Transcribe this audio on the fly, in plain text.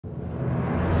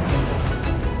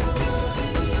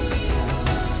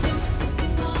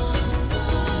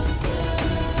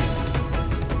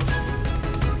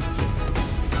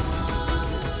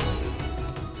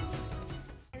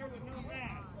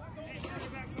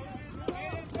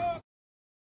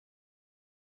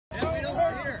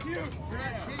We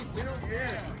don't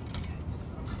care.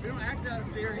 We don't act out of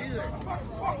fear either.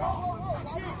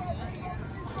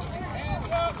 Hands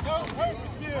up, don't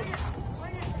persecute.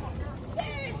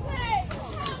 Seriously!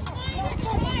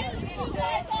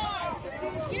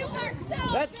 You are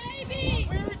so babies!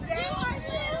 You are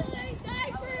literally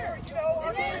diapers!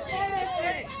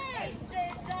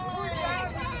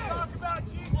 Talk about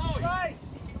Jesus Christ.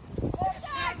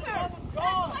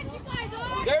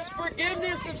 There's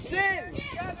forgiveness of sins.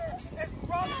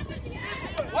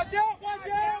 Watch out! Watch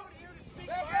out!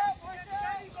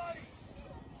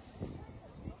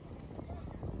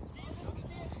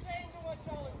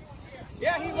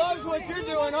 Yeah, he loves what you're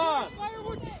doing, huh?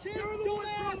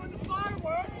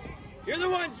 You're the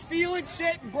one stealing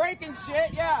shit and breaking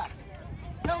shit, yeah.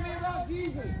 Tell me about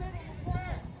Jesus.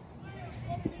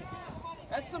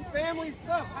 That's some family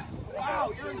stuff.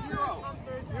 Wow, you're a hero.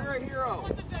 You're a hero.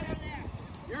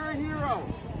 You're a hero.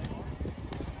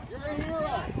 You're a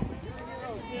hero. You're a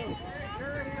hero too.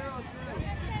 You're a hero too.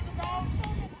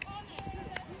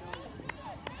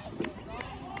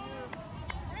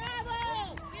 Bravo!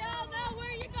 We all know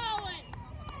where you're going.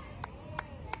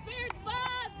 There's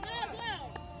Bob Muslim.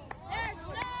 There's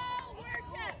no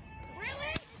worship.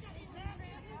 Really?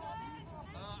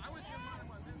 I was here minding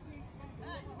my business.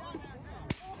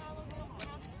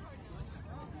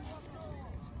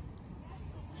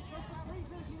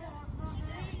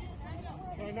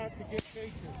 Try not to get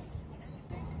faces.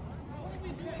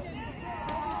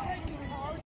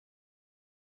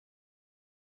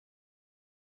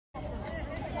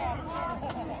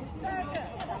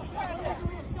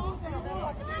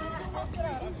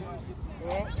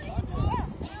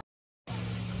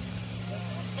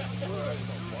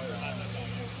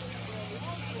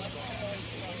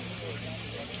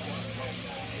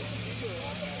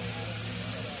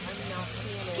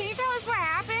 Can you tell us what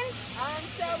happened?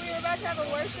 So we were about to have a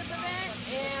worship event,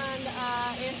 and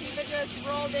Antifa just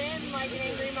rolled in like an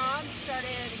angry mob,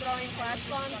 started throwing flash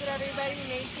bombs at everybody,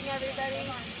 macing everybody,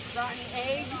 rotten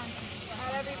eggs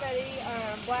at everybody,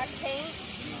 black paint.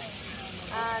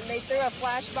 They threw a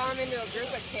flash bomb into a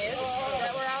group of kids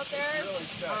that were out there,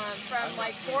 from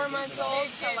like 4 months old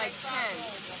to like 10.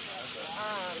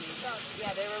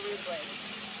 Yeah, they were ruthless.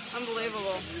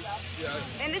 Unbelievable.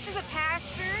 And this is a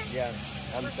pastor? Yeah,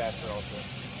 I'm the pastor also.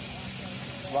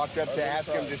 Walked up to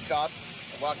ask him to stop.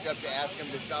 Walked up to ask him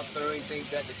to stop throwing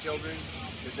things at the children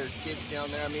because there's kids down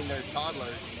there. I mean, they're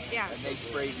toddlers. Yeah. And they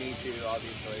sprayed me too,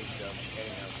 obviously. So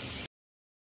anyhow.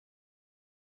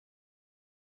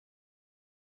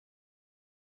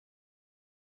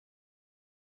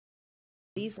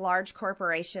 These large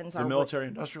corporations are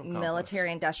military-industrial complex.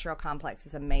 Military-industrial complex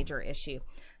is a major issue.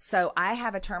 So I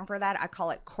have a term for that. I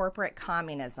call it corporate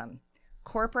communism.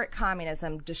 Corporate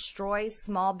communism destroys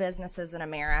small businesses in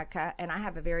America, and I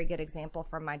have a very good example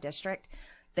from my district.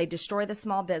 They destroy the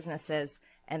small businesses,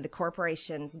 and the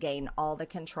corporations gain all the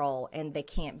control, and they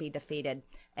can't be defeated.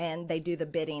 And they do the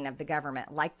bidding of the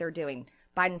government, like they're doing.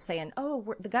 Biden's saying,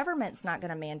 oh, the government's not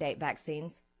going to mandate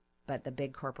vaccines. But the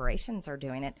big corporations are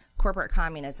doing it. Corporate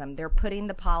communism. They're putting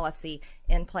the policy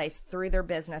in place through their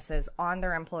businesses on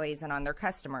their employees and on their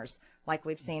customers, like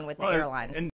we've seen with the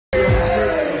airlines.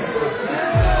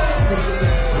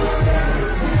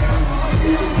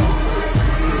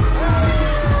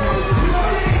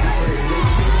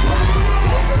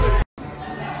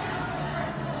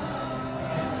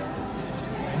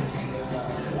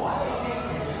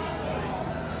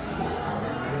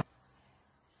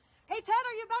 Hey, Ted,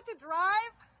 are you about to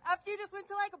drive after you just went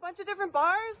to like a bunch of different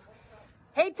bars?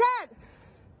 Hey, Ted!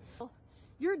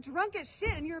 You're drunk as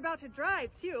shit and you're about to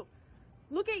drive too.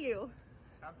 Look at you.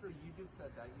 After you just said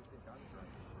that, you think I'm drunk.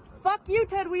 Fuck you,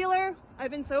 Ted Wheeler.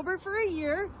 I've been sober for a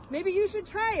year. Maybe you should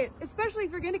try it, especially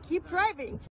if you're gonna keep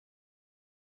driving.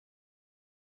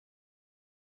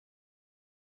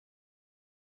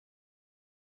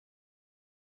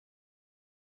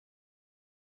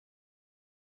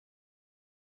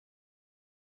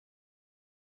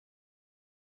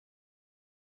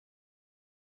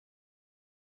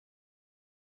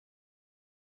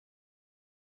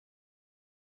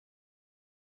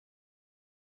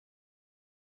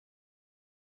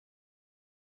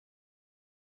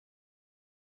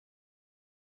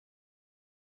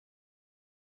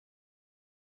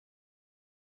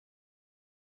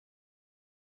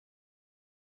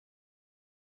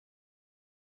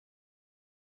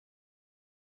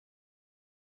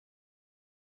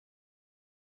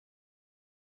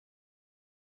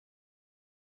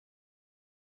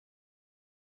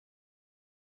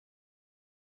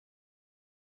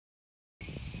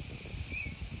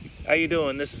 How you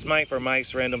doing? This is Mike for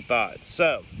Mike's Random Thoughts.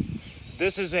 So,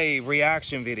 this is a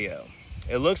reaction video.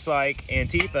 It looks like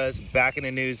Antifa's back in the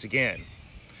news again.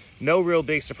 No real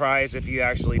big surprise if you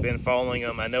actually been following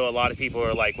them. I know a lot of people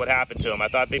are like, what happened to them? I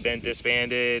thought they've been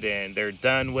disbanded and they're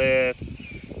done with.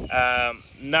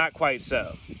 Not quite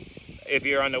so. If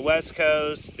you're on the West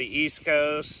Coast, the East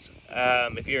Coast,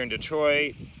 if you're in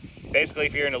Detroit, basically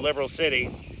if you're in a liberal city,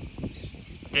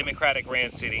 Democratic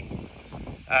ran city,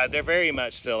 they're very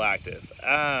much still active.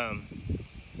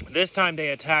 This time they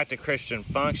attacked a Christian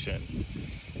function.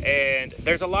 And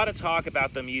there's a lot of talk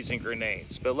about them using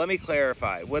grenades, but let me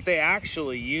clarify. What they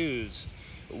actually used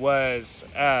was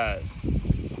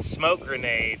smoke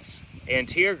grenades and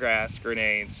tear gas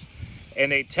grenades, and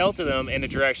they tilted them in the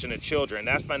direction of children.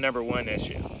 That's my number one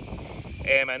issue.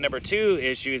 And my number two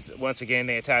issue is, once again,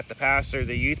 they attacked the pastor,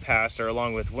 the youth pastor,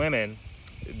 along with women.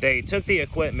 They took the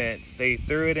equipment, they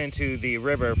threw it into the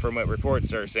river, from what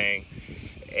reports are saying,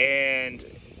 and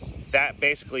that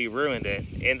basically ruined it.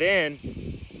 And then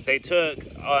they took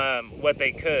what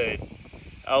they could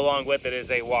along with it as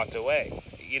they walked away,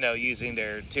 you know, using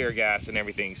their tear gas and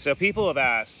everything. So people have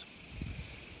asked,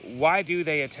 why do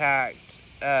they attack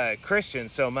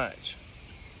Christians so much?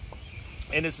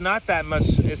 And it's not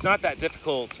that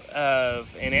difficult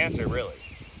of an answer, really.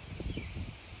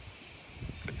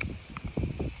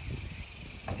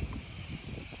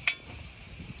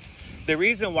 The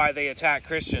reason why they attack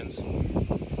Christians,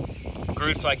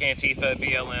 groups like Antifa,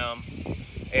 BLM,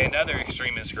 and other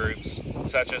extremist groups,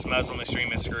 such as Muslim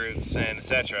extremist groups and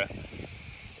etc.,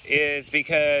 is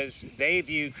because they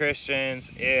view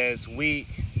Christians as weak,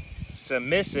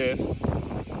 submissive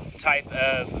type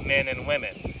of men and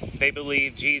women. They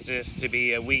believe Jesus to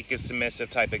be a weak and submissive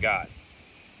type of God.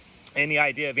 And the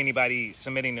idea of anybody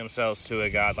submitting themselves to a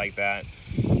God like that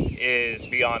is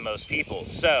beyond most people.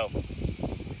 So,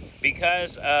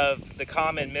 because of the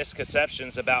common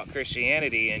misconceptions about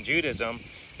Christianity and Judaism,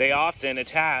 they often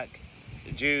attack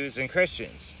Jews and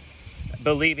Christians,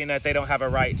 believing that they don't have a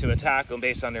right to attack them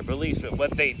based on their beliefs. But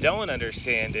what they don't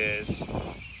understand is,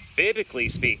 biblically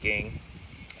speaking,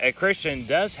 a Christian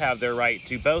does have their right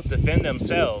to both defend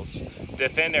themselves,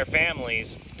 defend their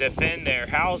families, defend their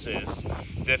houses,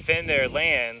 defend their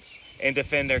lands, and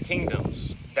defend their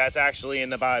kingdoms. That's actually in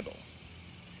the Bible.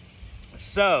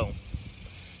 So,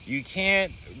 you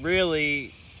can't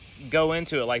really go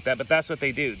into it like that, but that's what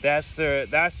they do. That's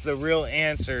the real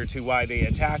answer to why they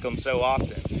attack them so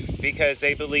often, because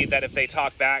they believe that if they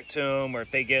talk back to them or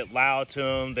if they get loud to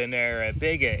them, then they're a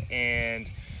bigot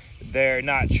and they're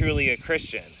not truly a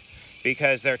Christian,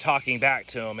 because they're talking back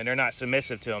to them and they're not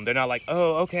submissive to them. They're not like,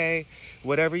 oh, okay,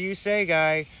 whatever you say,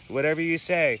 guy, whatever you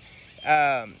say.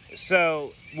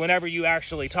 So whenever you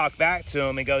actually talk back to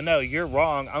them and go, no, you're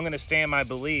wrong, I'm going to stand my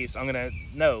beliefs, I'm going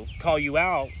to call you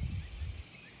out,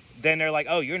 then they're like,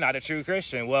 oh, you're not a true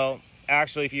Christian. Well,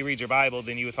 actually, if you read your Bible,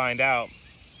 then you would find out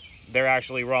they're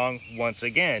actually wrong once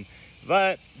again.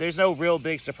 But there's no real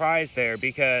big surprise there,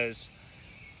 because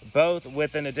both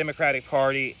within the Democratic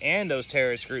Party and those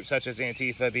terrorist groups such as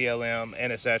Antifa, BLM,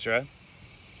 and etc.,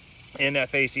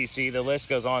 NFACC, the list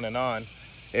goes on and on.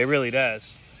 It really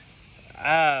does.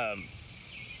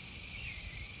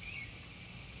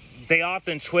 They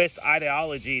often twist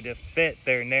ideology to fit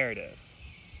their narrative.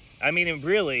 I mean, and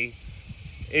really,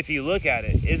 if you look at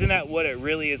it, isn't that what it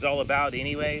really is all about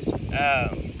anyways?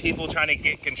 People trying to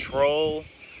get control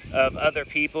of other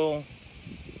people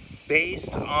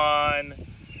based on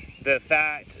the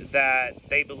fact that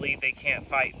they believe they can't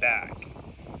fight back,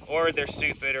 or they're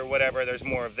stupid, or whatever. There's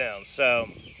more of them. So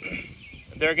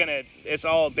it's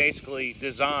all basically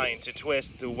designed to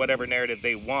twist to whatever narrative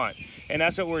they want. And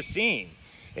that's what we're seeing,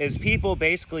 is people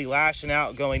basically lashing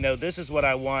out going, no, this is what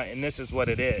I want and this is what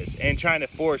it is, and trying to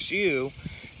force you,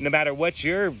 no matter what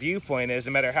your viewpoint is,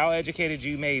 no matter how educated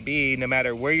you may be, no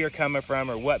matter where you're coming from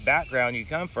or what background you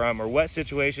come from or what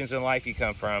situations in life you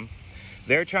come from,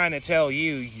 they're trying to tell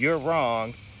you you're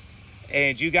wrong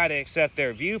and you got to accept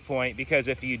their viewpoint, because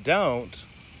if you don't,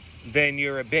 then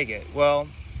you're a bigot. Well,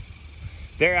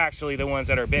 they're actually the ones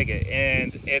that are bigot,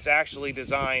 and it's actually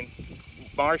designed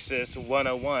Marxist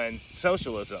 101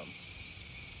 socialism.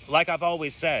 Like I've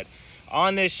always said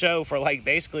on this show for like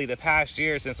basically the past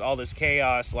year, since all this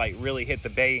chaos like really hit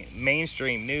the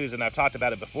mainstream news, and I've talked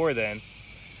about it before then,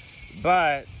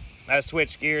 but I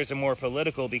switched gears and more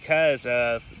political because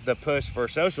of the push for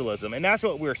socialism. And that's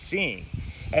what we're seeing,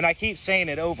 and I keep saying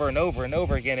it over and over and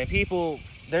over again. And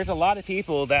there's a lot of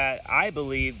people that I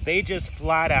believe they just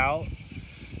flat out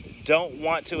don't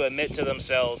want to admit to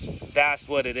themselves that's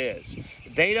what it is.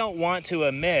 They don't want to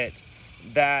admit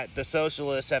that the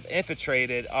socialists have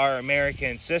infiltrated our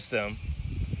American system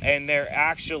and they're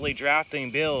actually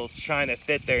drafting bills trying to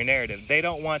fit their narrative. They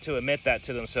don't want to admit that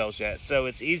to themselves yet, so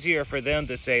it's easier for them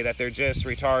to say that they're just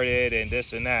retarded and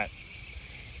this and that.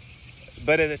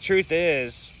 But the truth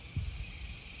is,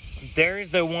 they're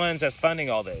the ones that's funding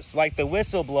all this. Like the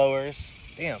whistleblowers.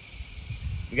 Damn,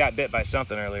 we got bit by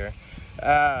something earlier.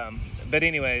 But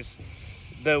anyways,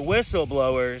 the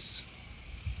whistleblowers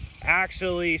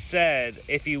actually said,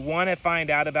 if you want to find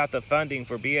out about the funding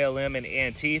for BLM and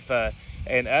Antifa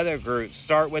and other groups,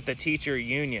 start with the teacher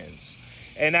unions.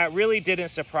 And that really didn't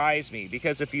surprise me,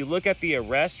 because if you look at the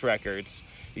arrest records,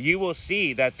 you will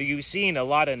see that you've seen a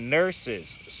lot of nurses,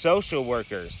 social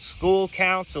workers, school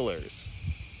counselors,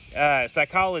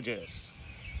 psychologists,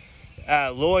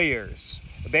 lawyers,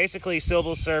 basically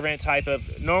civil servant type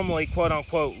of, normally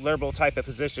quote-unquote liberal type of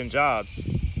position jobs.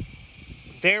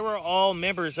 They were all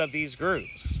members of these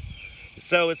groups.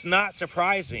 So it's not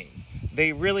surprising.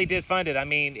 They really did fund it. I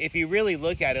mean, if you really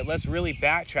look at it, let's really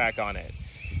backtrack on it.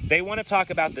 They want to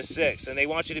talk about the 6th, and they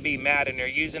want you to be mad, and they're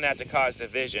using that to cause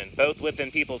division, both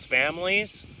within people's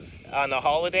families, on the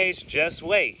holidays. Just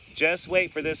wait. Just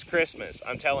wait for this Christmas.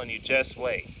 I'm telling you, just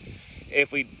wait.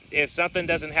 If something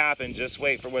doesn't happen, just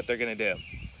wait for what they're going to do.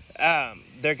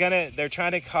 They're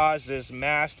trying to cause this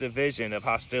mass division of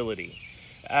hostility.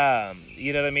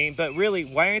 You know what I mean? But really,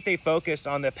 why aren't they focused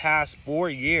on the past 4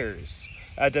 years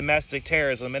of domestic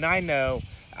terrorism? And I know,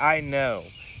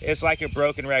 it's like a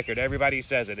broken record. Everybody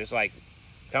says it. It's like,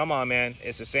 come on, man.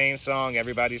 It's the same song.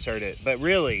 Everybody's heard it. But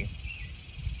really,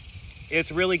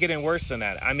 it's really getting worse than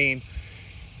that. I mean,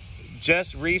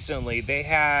 just recently, they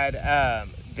had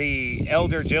the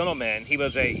elder gentleman. He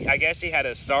was I guess he had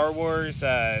a Star Wars,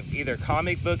 either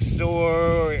comic book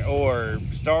store or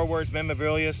Star Wars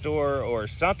memorabilia store or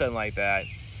something like that.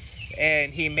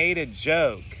 And he made a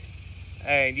joke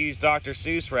and used Dr.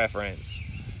 Seuss reference.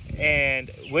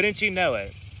 And wouldn't you know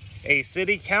it, a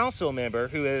city council member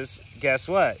who is, guess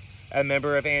what, a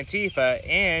member of Antifa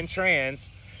and trans,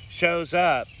 shows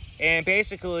up and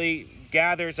basically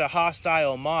gathers a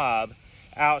hostile mob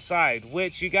outside,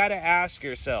 which you got to ask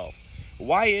yourself,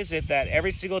 why is it that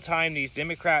every single time these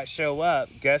Democrats show up,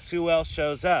 guess who else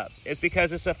shows up? It's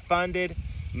because it's a funded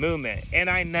movement. And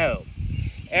I know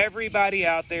everybody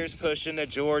out there is pushing the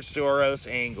George Soros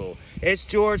angle. It's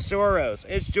George Soros.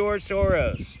 It's George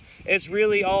Soros. It's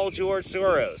really all George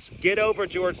Soros. Get over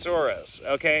George Soros,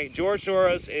 okay? George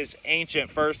Soros is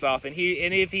ancient, first off, and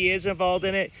if he is involved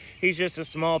in it, he's just a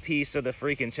small piece of the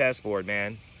freaking chessboard,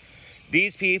 man.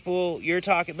 These people, you're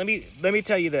talking, let me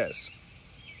tell you this.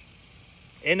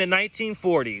 In the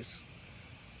 1940s,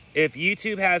 if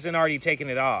YouTube hasn't already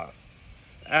taken it off,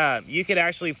 you could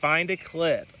actually find a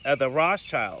clip of the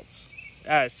Rothschilds,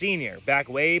 senior,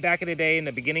 way back in the day in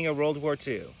the beginning of World War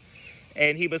II.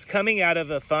 And he was coming out of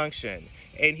a function,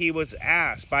 and he was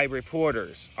asked by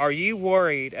reporters, are you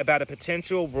worried about a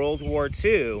potential World War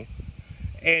II?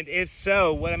 And if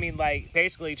so,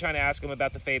 basically trying to ask him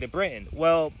about the fate of Britain.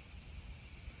 Well,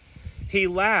 he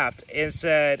laughed and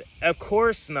said, of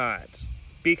course not,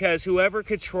 because whoever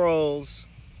controls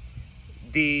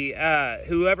the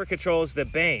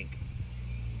bank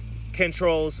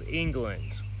controls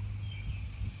England.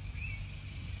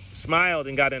 Smiled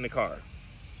and got in the car.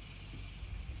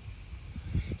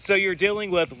 So you're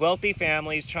dealing with wealthy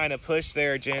families trying to push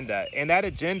their agenda, and that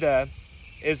agenda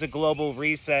is a global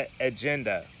reset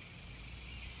agenda.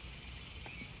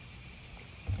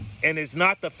 And is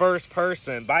not the first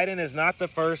person. Biden is not the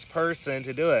first person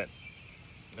to do it.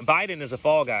 Biden is a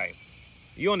fall guy.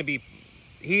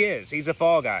 He's a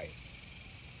fall guy.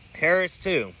 Harris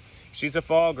too. She's a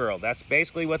fall girl. That's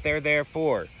basically what they're there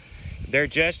for. They're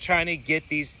just trying to get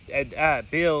these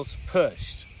bills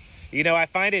pushed. You know, I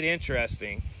find it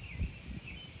interesting.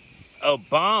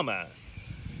 Obama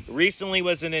recently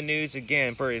was in the news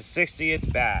again for his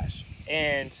 60th bash.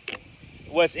 And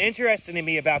what's interesting to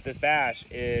me about this bash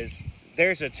is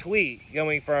there's a tweet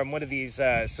going from one of these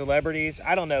celebrities.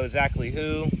 I don't know exactly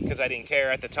who, because I didn't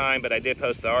care at the time, but I did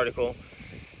post the article.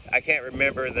 I can't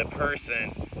remember the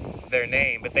person, their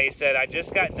name, but they said, I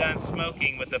just got done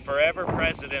smoking with the forever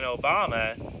President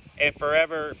Obama and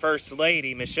forever First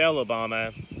Lady Michelle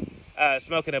Obama,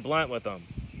 smoking a blunt with them.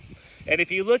 And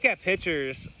if you look at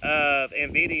pictures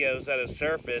and videos that have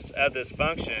surfaced of this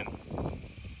function,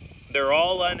 they're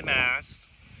all unmasked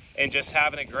and just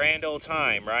having a grand old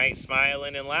time, right?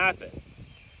 Smiling and laughing.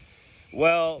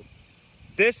 Well,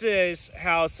 this is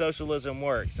how socialism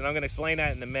works, and I'm going to explain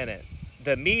that in a minute.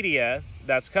 The media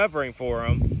that's covering for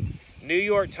them, New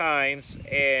York Times,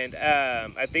 and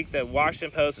I think the Washington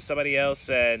Post or somebody else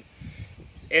said,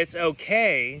 it's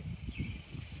okay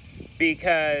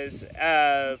because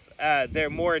of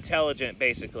they're more intelligent,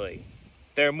 basically.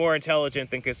 They're more intelligent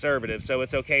than conservatives, so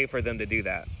it's okay for them to do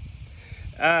that.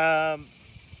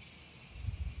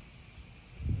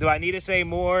 Do I need to say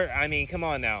more? I mean, come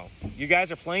on now. You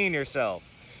guys are playing yourself.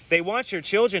 They want your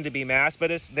children to be masked, but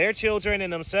it's their children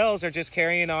and themselves are just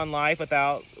carrying on life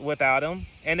without them,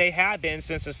 and they have been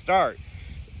since the start.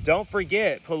 Don't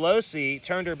forget, Pelosi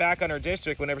turned her back on her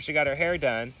district whenever she got her hair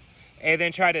done, and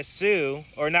then tried to sue,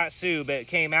 or not sue, but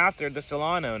came after the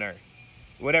salon owner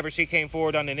whenever she came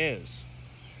forward on the news.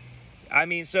 I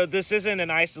mean, so this isn't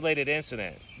an isolated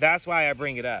incident. That's why I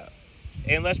bring it up.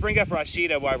 And let's bring up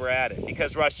Rashida while we're at it,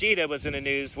 because Rashida was in the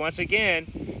news once again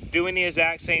doing the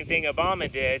exact same thing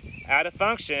Obama did at a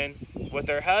function with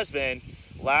her husband,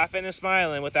 laughing and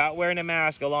smiling without wearing a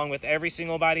mask along with every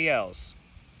single body else.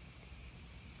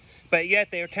 But yet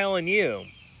they're telling you,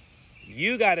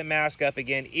 you got to mask up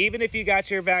again, even if you got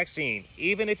your vaccine.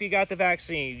 Even if you got the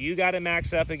vaccine, you got to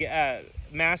mask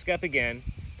up again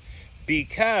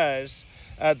because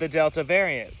of the Delta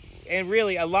variant. And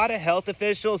really, a lot of health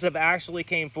officials have actually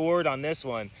came forward on this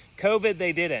one. COVID,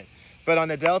 they didn't. But on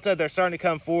the Delta, they're starting to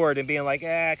come forward and being like,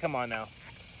 come on now.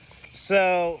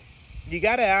 So you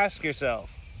got to ask yourself,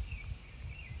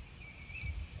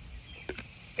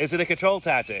 is it a control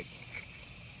tactic?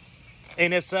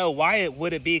 And if so, why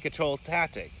would it be a control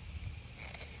tactic?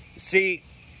 See,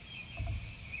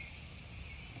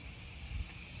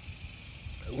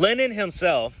 Lenin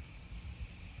himself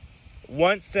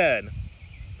once said,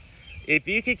 if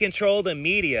you could control the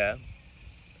media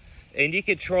and you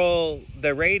control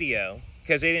the radio,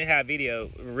 because they didn't have video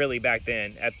really back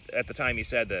then at the time he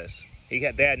said this. They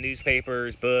had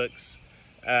newspapers, books,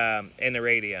 and the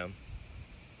radio.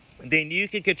 Then you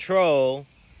could control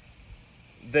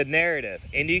the narrative,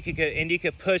 and you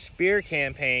could push fear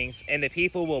campaigns, and the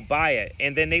people will buy it,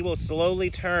 and then they will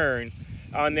slowly turn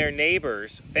on their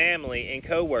neighbors, family, and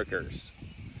co-workers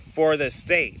for the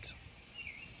state.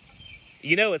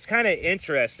 You know, it's kind of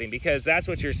interesting because that's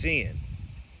what you're seeing.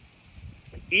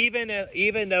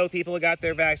 Even though people got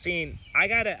their vaccine, I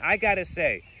gotta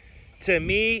say, to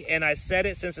me, and I said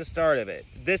it since the start of it,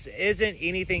 this isn't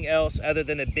anything else other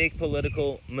than a big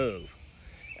political move.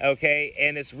 Okay,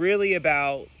 and it's really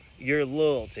about your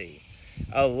loyalty.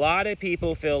 A lot of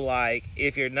people feel like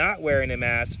if you're not wearing a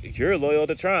mask, you're loyal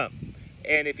to Trump.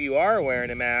 And if you are wearing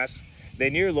a mask,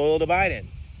 then you're loyal to Biden.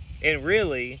 And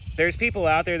really, there's people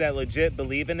out there that legit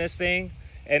believe in this thing,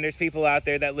 and there's people out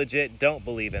there that legit don't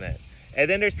believe in it. And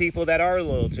then there's people that are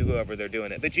loyal to whoever they're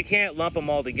doing it. But you can't lump them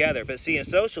all together. But see, in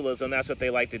socialism, that's what they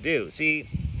like to do. See,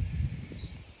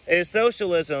 in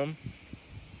socialism,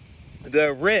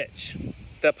 the rich,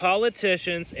 the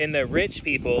politicians and the rich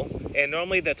people, and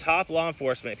normally the top law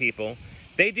enforcement people,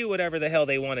 they do whatever the hell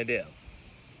they want to do.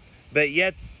 But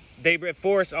yet, they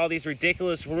enforce all these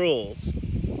ridiculous rules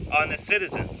on the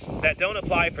citizens that don't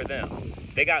apply for them.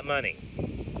 They got money.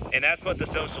 And that's what the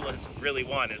socialists really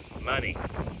want, is money.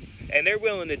 And they're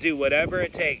willing to do whatever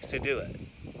it takes to do it.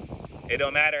 It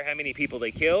don't matter how many people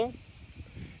they kill.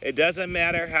 It doesn't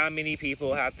matter how many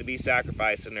people have to be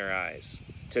sacrificed in their eyes.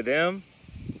 To them,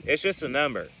 it's just a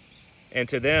number. And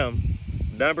to them,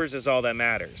 numbers is all that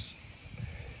matters.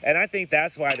 And I think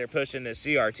that's why they're pushing this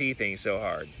CRT thing so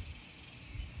hard.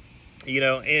 You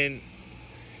know, and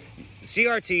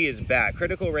CRT is bad.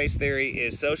 Critical race theory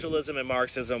is socialism and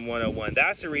Marxism 101.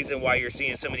 That's the reason why you're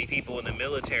seeing so many people in the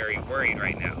military worried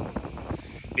right now.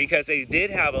 Because they did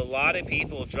have a lot of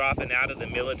people dropping out of the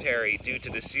military due to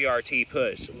the CRT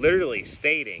push. Literally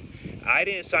stating, I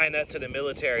didn't sign up to the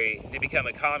military to become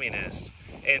a communist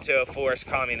and to enforce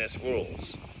communist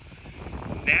rules.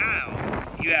 Now,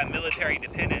 you have military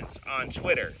dependents on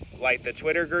Twitter. Like the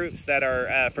Twitter groups that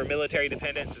are for military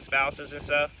dependents and spouses and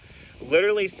stuff.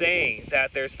 Literally saying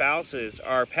that their spouses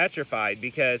are petrified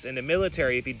because in the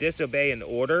military, if you disobey an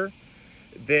order,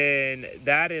 then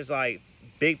that is like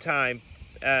big time,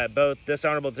 both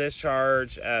dishonorable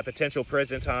discharge, potential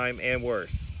prison time, and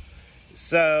worse.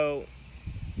 So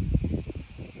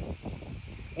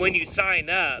when you sign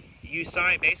up, you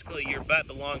sign basically your butt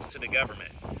belongs to the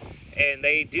government. And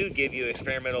they do give you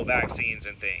experimental vaccines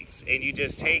and things, and you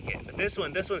just take it. But this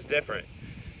one's different.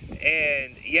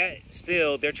 And yet,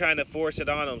 still, they're trying to force it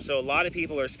on them. So a lot of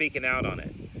people are speaking out on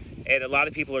it. And a lot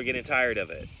of people are getting tired of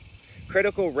it.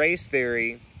 Critical race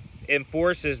theory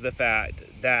enforces the fact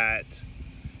that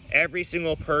every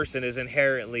single person is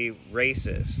inherently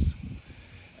racist.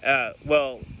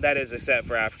 Well, that is except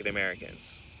for African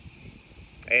Americans.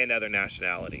 And other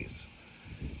nationalities.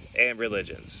 And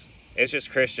religions. It's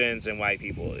just Christians and white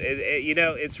people. You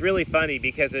know, it's really funny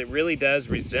because it really does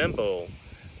resemble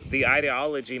the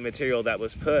ideology material that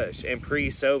was pushed in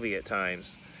pre-Soviet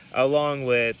times, along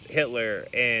with Hitler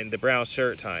and the brown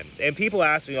shirt time. And people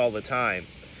ask me all the time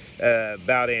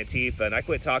about Antifa, and I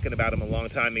quit talking about them a long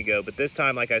time ago, but this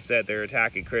time, like I said, they're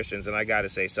attacking Christians, and I got to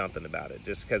say something about it,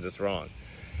 just because it's wrong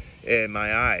in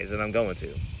my eyes, and I'm going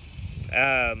to.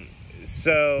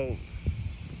 So,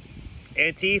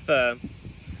 Antifa,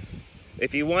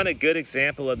 if you want a good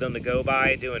example of them to go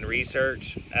by doing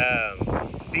research,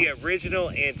 the original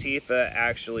Antifa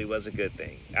actually was a good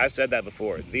thing. I've said that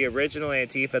before. The original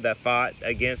Antifa that fought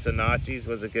against the Nazis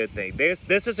was a good thing.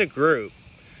 This is a group,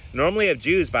 normally of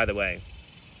Jews, by the way.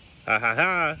 Ha ha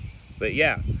ha. But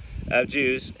yeah, of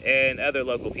Jews and other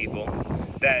local people,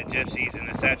 that gypsies and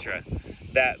etc.,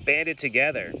 that banded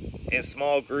together in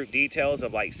small group details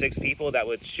of like 6 people that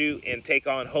would shoot and take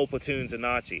on whole platoons of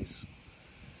Nazis.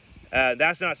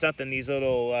 That's not something these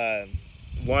little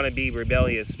wannabe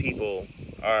rebellious people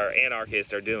or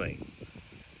anarchists are doing.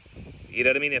 You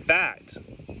know what I mean? In fact,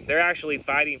 they're actually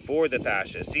fighting for the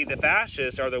fascists. See, the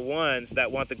fascists are the ones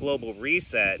that want the global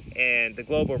reset, and the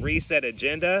global reset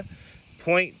agenda,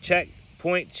 point check,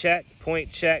 point check,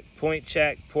 point check, point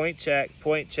check, point check,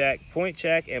 point check, point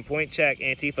check, and point check.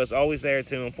 Antifa's always there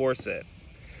to enforce it.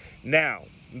 Now,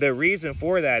 the reason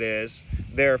for that is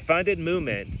they're a funded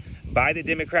movement by the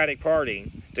Democratic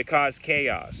Party to cause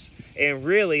chaos. And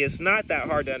really, it's not that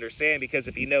hard to understand, because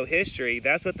if you know history,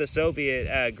 that's what the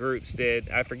Soviet groups did.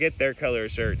 I forget their color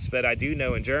shirts, but I do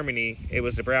know in Germany, it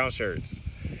was the brown shirts.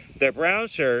 The brown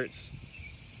shirts,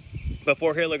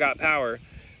 before Hitler got power,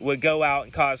 would go out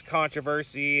and cause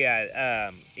controversy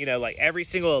at, you know, like every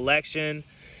single election,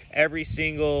 every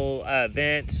single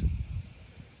event,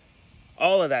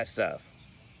 all of that stuff.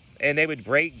 And they would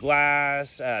break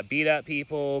glass, beat up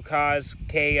people, cause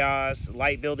chaos,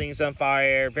 light buildings on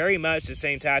fire. Very much the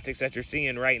same tactics that you're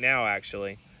seeing right now,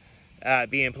 actually,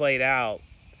 being played out.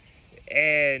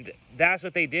 And that's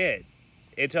what they did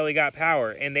until he got power.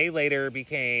 And they later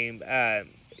became,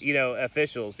 you know,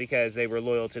 officials because they were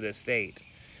loyal to the state.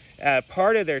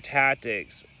 Part of their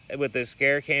tactics with the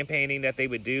scare campaigning that they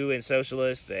would do in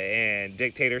socialists and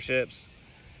dictatorships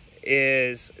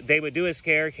is they would do a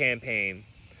scare campaign,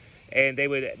 and they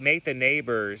would make the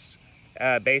neighbors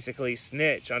basically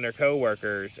snitch on their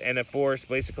coworkers and enforce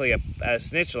basically a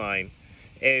snitch line.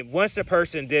 And once the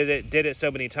person did it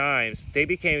so many times, they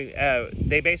became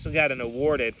they basically got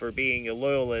awarded for being a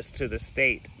loyalist to the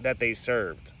state that they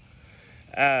served.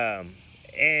 And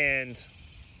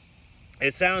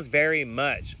it sounds very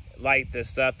much like the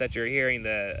stuff that you're hearing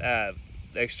the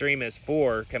extremists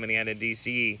for coming out of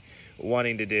D.C.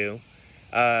 wanting to do.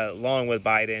 Along with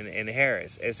Biden and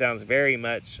Harris. It sounds very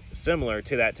much similar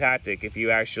to that tactic. If you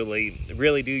actually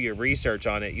really do your research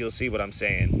on it, you'll see what I'm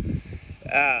saying.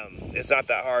 It's not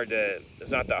that hard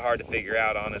to figure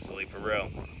out, honestly, for real.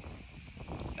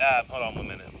 Hold on 1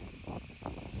 minute.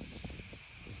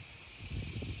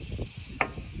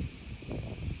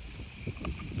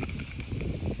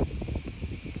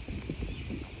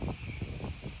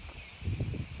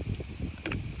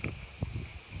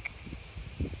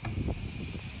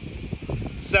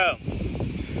 So,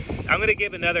 I'm going to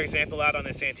give another example out on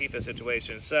this Antifa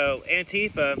situation. So,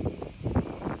 Antifa,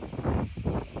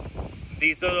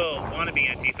 these little wannabe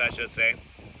Antifa, I should say,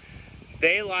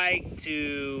 they like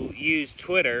to use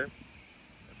Twitter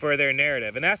for their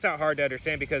narrative. And that's not hard to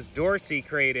understand, because Dorsey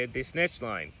created the snitch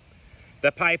line,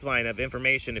 the pipeline of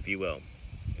information, if you will.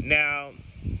 Now,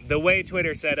 the way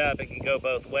Twitter's set up, it can go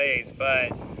both ways,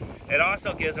 but it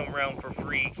also gives them room for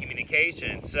free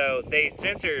communication. So they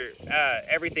censor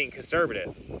everything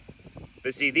conservative.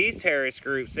 But see, these terrorist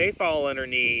groups, they fall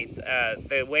underneath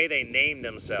the way they name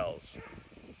themselves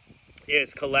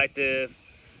is collective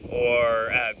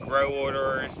or grow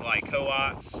orders, like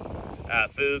co-ops,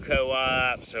 food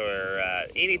co-ops, or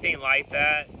anything like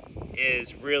that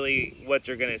is really what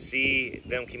you're going to see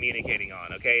them communicating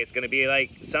on, okay? It's going to be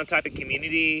like some type of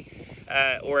community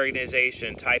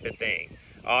organization type of thing.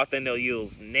 Often they'll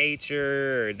use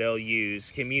nature, or they'll use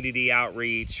community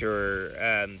outreach,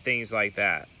 or things like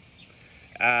that.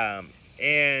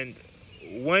 And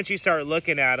once you start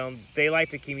looking at them, they like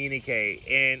to communicate.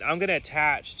 And I'm going to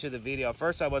attach to the video.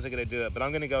 First, I wasn't going to do it, but I'm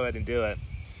going to go ahead and do it.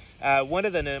 One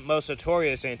of the most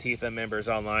notorious Antifa members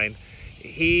online,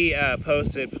 he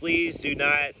posted, "Please do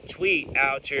not tweet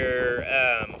out your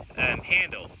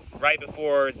handle," right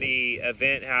before the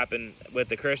event happened with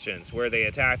the Christians, where they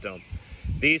attacked them.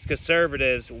 These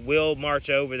conservatives will march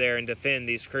over there and defend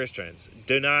these Christians.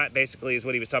 Do not, basically, is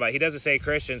what he was talking about. He doesn't say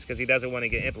Christians because he doesn't want to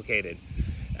get implicated.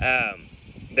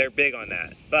 They're big on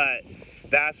that. But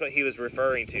That's what he was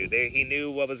referring to. He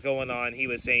knew what was going on. He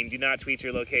was saying, do not tweet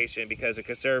your location because the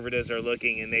conservatives are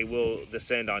looking and they will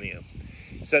descend on you.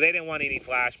 So they didn't want any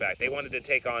flashback. They wanted to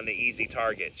take on the easy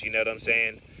targets. You know what I'm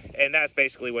saying? And that's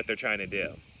basically what they're trying to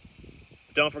do.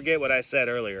 Don't forget what I said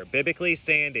earlier. Biblically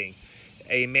standing,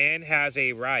 a man has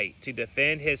a right to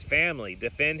defend his family,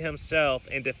 defend himself,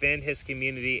 and defend his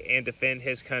community, and defend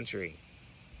his country.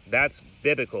 That's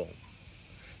biblical.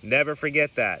 Never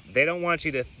forget that. They don't want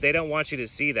you to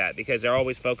see that because they're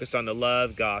always focused on the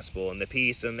love gospel and the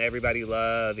peace and everybody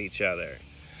love each other.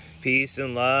 Peace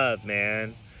and love,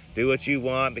 man. Do what you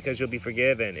want because you'll be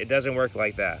forgiven. It doesn't work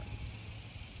like that.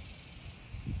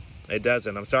 It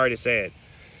doesn't. I'm sorry to say it.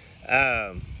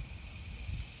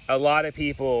 A lot of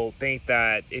people think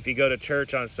that if you go to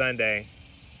church on Sunday,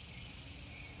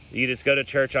 you just go to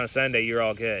church on Sunday, you're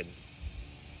all good.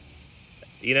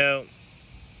 You know,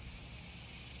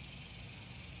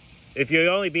 if you're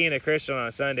only being a Christian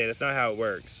on Sunday, that's not how it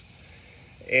works.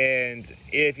 And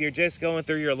if you're just going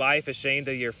through your life ashamed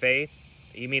of your faith,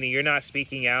 meaning you're not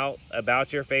speaking out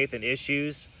about your faith and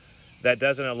issues that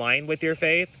doesn't align with your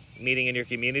faith, meaning in your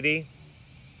community,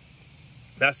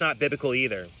 that's not biblical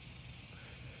either.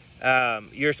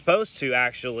 You're supposed to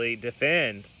actually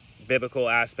defend biblical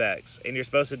aspects, and you're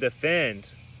supposed to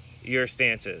defend your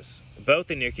stances, both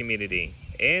in your community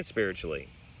and spiritually.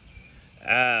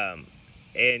 And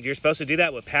you're supposed to do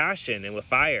that with passion and with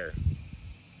fire.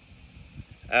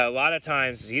 A lot of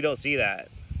times you don't see that.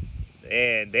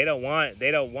 And they don't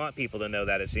want people to know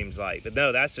that, it seems like. But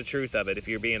no, that's the truth of it if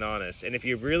you're being honest. And if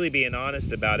you're really being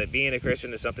honest about it, being a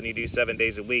Christian is something you do 7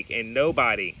 days a week. And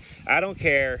nobody, I don't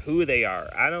care who they are.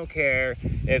 I don't care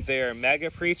if they're a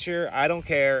mega preacher. I don't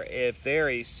care if they're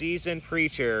a seasoned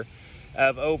preacher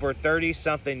of over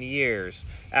 30-something years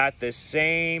at the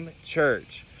same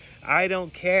church. I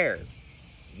don't care.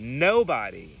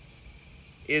 Nobody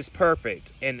is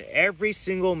perfect. And every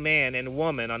single man and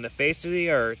woman on the face of the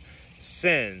earth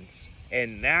sins,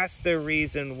 and that's the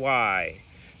reason why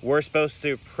we're supposed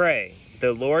to pray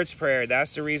the Lord's Prayer.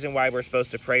 That's the reason why we're supposed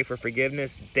to pray for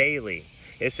forgiveness daily.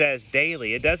 It says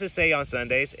daily. It doesn't say on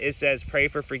Sundays. It says pray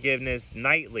for forgiveness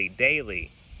nightly,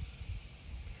 daily,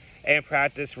 and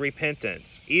practice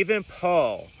repentance. Even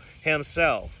Paul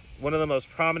himself, one of the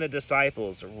most prominent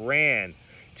disciples, ran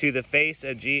to the feet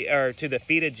of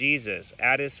Jesus,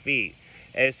 at his feet,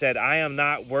 and said, I am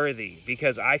not worthy,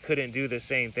 because I couldn't do the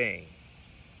same thing.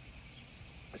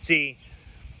 See,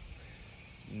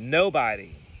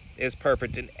 nobody is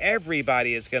perfect, and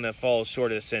everybody is going to fall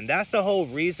short of sin. That's the whole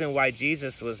reason why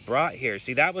Jesus was brought here.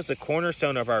 See, that was the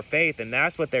cornerstone of our faith, and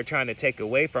that's what they're trying to take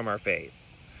away from our faith.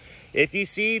 If you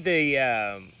see the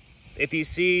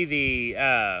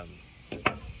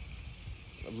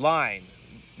line,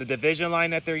 the division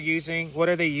line that they're using, what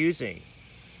are they using?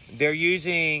 They're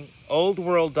using old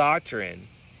world doctrine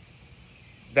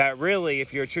that really,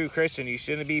 if you're a true Christian, you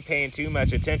shouldn't be paying too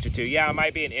much attention to. Yeah, it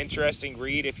might be an interesting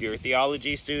read if you're a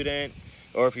theology student,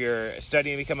 or if you're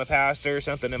studying to become a pastor or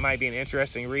something, it might be an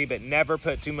interesting read, but never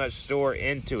put too much store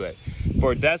into it.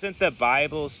 For doesn't the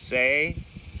Bible say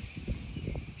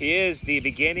he is the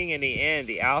beginning and the end,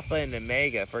 the Alpha and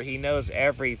Omega, for he knows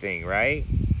everything, right?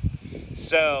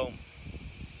 So,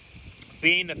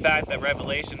 being the fact that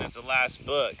Revelation is the last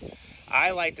book,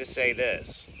 I like to say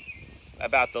this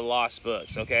about the lost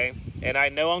books, okay? And I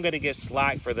know I'm going to get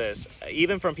slack for this,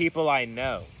 even from people I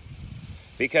know.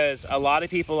 Because a lot of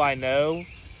people I know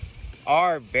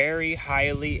are very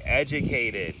highly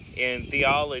educated in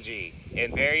theology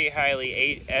and very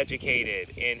highly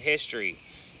educated in history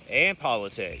and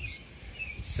politics.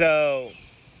 So,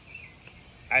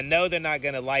 I know they're not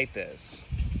going to like this.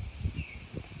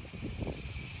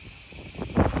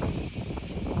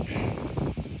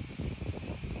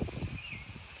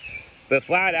 But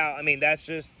flat out, I mean, that's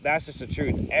just the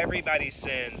truth. Everybody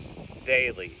sins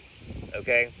daily,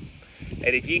 okay?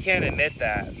 And if you can't admit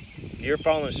that, you're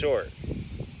falling short.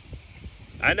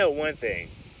 I know one thing.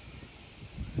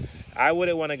 I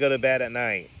wouldn't want to go to bed at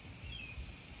night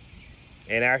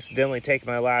and accidentally take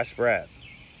my last breath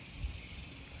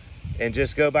and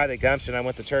just go by the gumption I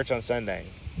went to church on Sunday.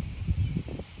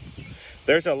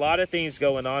 There's a lot of things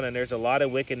going on, and there's a lot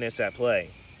of wickedness at play.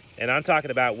 And I'm talking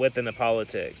about within the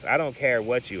politics. I don't care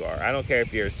what you are. I don't care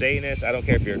if you're a Satanist. I don't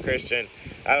care if you're a Christian.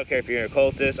 I don't care if you're an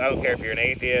occultist. I don't care if you're an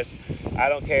atheist. I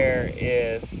don't care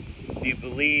if you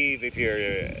believe, if you're,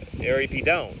 or if you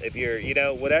don't. If you're,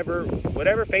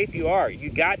 whatever faith you are,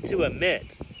 you got to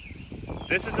admit,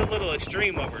 this is a little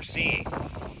extreme what we're seeing.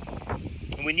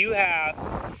 When you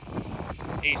have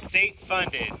a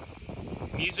state-funded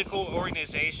musical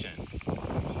organization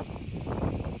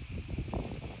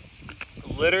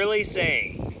literally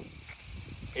saying,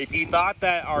 if you thought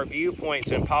that our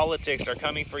viewpoints in politics are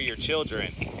coming for your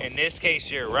children, in this case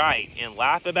you're right, and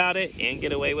laugh about it and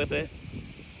get away with it.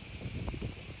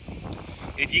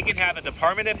 If you can have a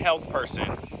Department of Health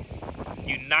person,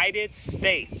 United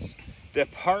States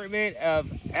Department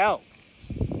of Health,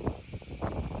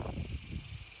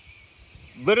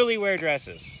 literally wear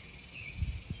dresses.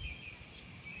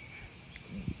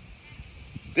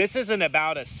 This isn't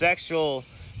about a sexual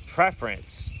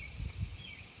preference.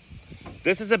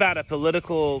 This is about a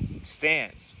political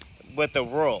stance with the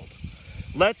world.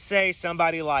 Let's say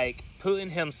somebody like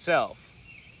Putin himself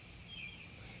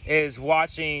is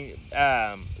watching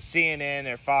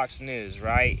CNN or Fox News,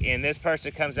 right? And this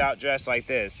person comes out dressed like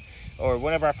this. Or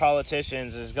one of our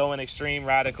politicians is going extreme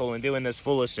radical and doing this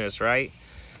foolishness, right?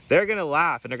 They're going to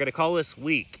laugh and they're going to call us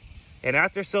weak. And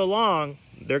after so long,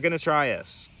 they're going to try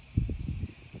us.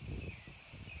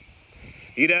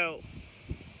 You know,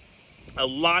 a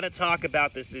lot of talk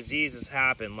about this disease has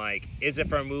happened. Like, is it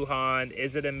from Wuhan?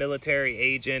 Is it a military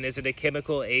agent? Is it a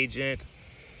chemical agent?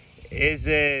 Is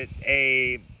it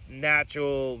a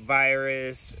natural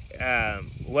virus?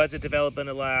 Was it developed in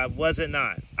a lab? Was it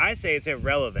not? I say it's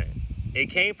irrelevant. It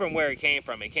came from where it came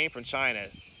from. It came from China.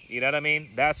 You know what I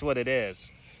mean? That's what it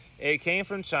is. It came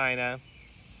from China.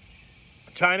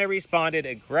 China responded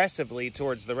aggressively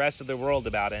towards the rest of the world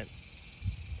about it.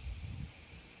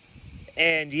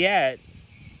 And yet,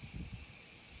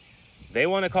 they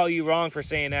want to call you wrong for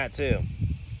saying that too.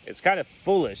 It's kind of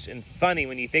foolish and funny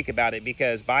when you think about it,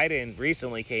 because Biden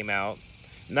recently came out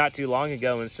not too long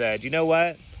ago and said, you know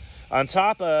what? On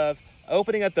top of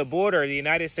opening up the border of the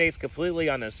United States completely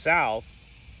on the south,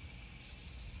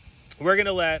 we're going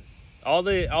to let all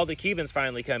the Cubans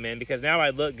finally come in, because now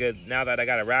I look good now that I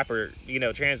got a rapper,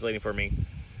 translating for me.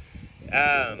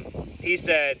 He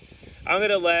said, I'm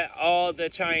going to let all the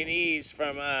Chinese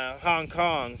from Hong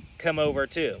Kong come over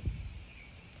too.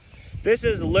 This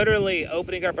is literally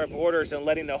opening up our borders and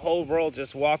letting the whole world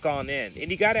just walk on in.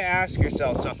 And you got to ask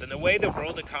yourself something. The way the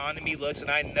world economy looks, and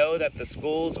I know that the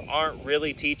schools aren't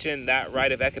really teaching that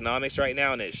right of economics right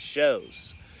now, and it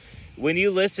shows. When you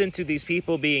listen to these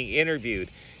people being interviewed,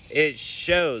 it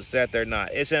shows that they're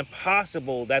not. It's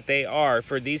impossible that they are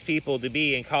for these people to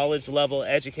be in college-level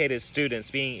educated students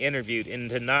being interviewed and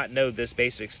to not know this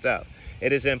basic stuff.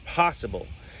 It is impossible.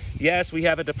 Yes, we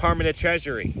have a Department of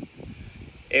Treasury,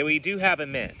 and we do have a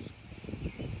mint,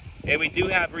 and we do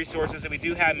have resources, and we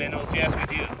do have minerals. Yes, we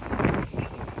do.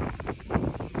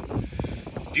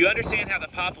 Do you understand how the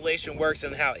population works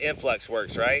and how influx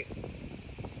works, right?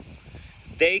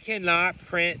 They cannot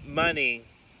print money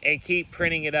and keep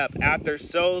printing it up. After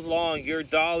so long, your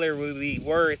dollar will be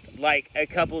worth like a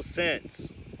couple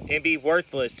cents and be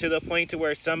worthless, to the point to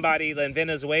where somebody in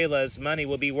Venezuela's money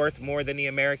will be worth more than the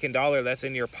American dollar that's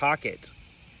in your pocket.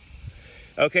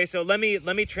 Okay, so let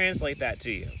me translate that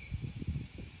to you.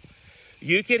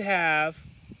 You could have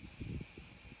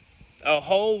a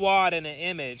whole wad in an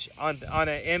image on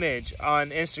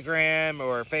Instagram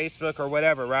or Facebook or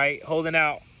whatever, right? Holding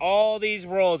out all these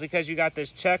rolls because you got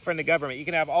this check from the government. You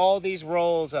can have all these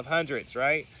rolls of hundreds,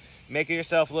 right? Making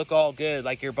yourself look all good,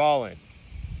 like you're balling.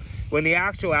 When the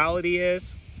actuality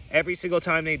is, every single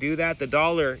time they do that, the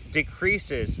dollar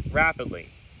decreases rapidly.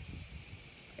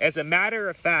 As a matter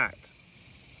of fact,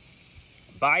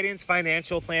 Biden's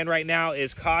financial plan right now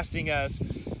is costing us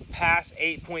past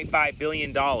 $8.5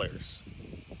 billion.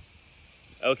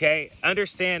 Okay?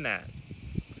 Understand that.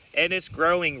 And it's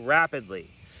growing rapidly.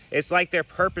 It's like they're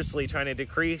purposely trying to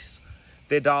decrease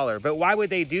the dollar. But why would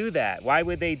they do that? Why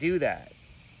would they do that?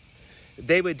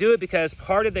 They would do it because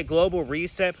part of the global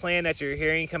reset plan that you're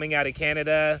hearing coming out of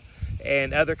Canada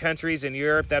and other countries in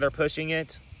Europe that are pushing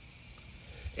it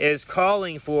is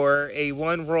calling for a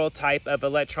one world type of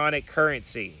electronic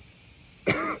currency.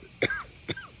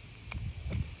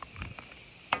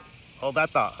 Hold that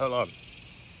thought. Hold on.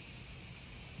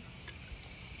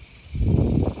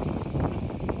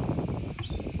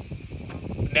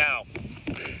 Now,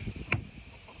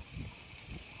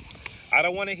 I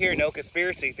don't want to hear no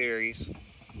conspiracy theories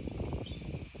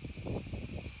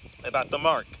about the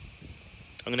mark.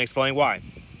 I'm going to explain why.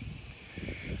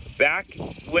 Back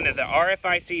when the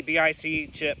RFID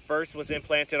BIC chip first was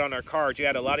implanted on our cards, you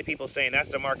had a lot of people saying that's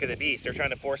the mark of the beast. They're trying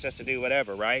to force us to do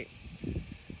whatever, right?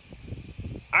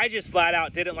 I just flat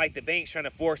out didn't like the banks trying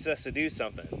to force us to do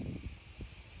something.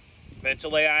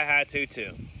 Eventually, I had to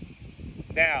too.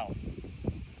 Now,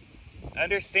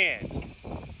 understand,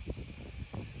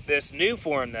 this new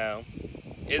form though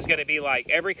is going to be like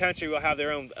every country will have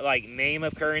their own like name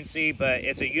of currency, but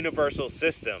it's a universal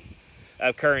system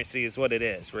of currency is what it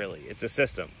is, really. It's a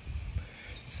system.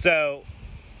 So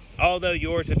although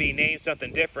yours would be named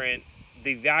something different,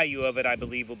 the value of it, I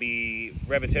believe, will be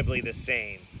relatively the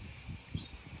same.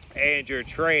 And your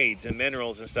trades and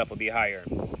minerals and stuff will be higher,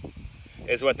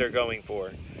 is what they're going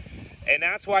for. And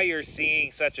that's why you're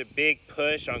seeing such a big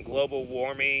push on global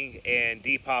warming and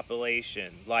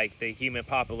depopulation, like the human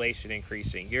population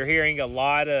increasing. You're hearing a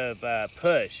lot of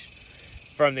push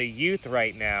from the youth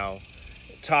right now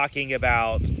talking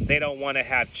about they don't want to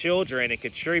have children and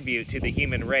contribute to the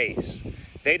human race.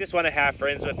 They just want to have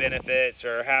friends with benefits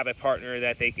or have a partner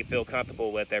that they can feel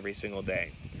comfortable with every single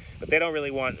day. But they don't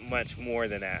really want much more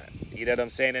than that. You know what I'm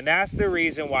saying? And that's the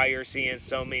reason why you're seeing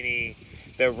so many,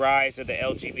 the rise of the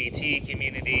LGBT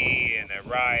community and the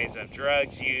rise of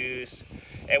drugs use.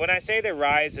 And when I say the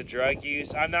rise of drug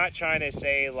use, I'm not trying to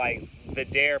say like the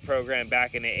DARE program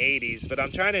back in the 80s, but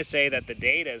I'm trying to say that the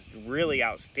data is really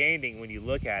outstanding when you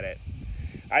look at it.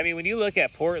 I mean, when you look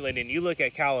at Portland and you look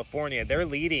at California, they're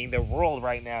leading the world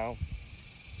right now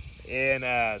in,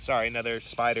 sorry, another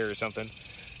spider or something.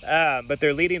 But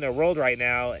they're leading the world right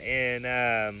now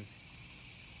in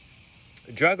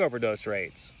drug overdose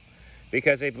rates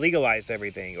because they've legalized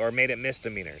everything or made it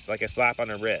misdemeanors, like a slap on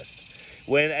the wrist.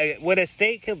 When a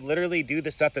state could literally do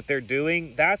the stuff that they're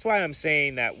doing, that's why I'm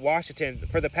saying that Washington,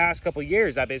 for the past couple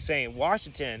years, I've been saying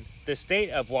Washington, the state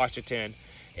of Washington,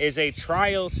 is a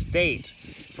trial state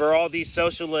for all these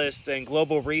socialist and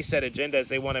global reset agendas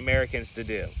they want Americans to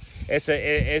do.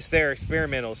 It's their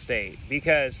experimental state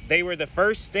because they were the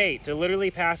first state to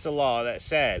literally pass a law that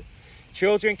said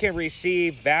children can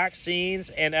receive vaccines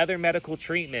and other medical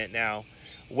treatment now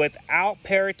without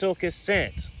parental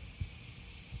consent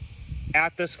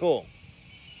at the school.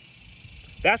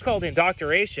 That's called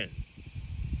indoctrination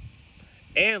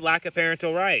and lack of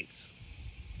parental rights.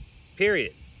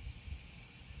 Period.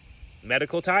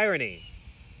 Medical tyranny,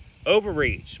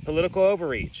 overreach, political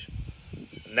overreach.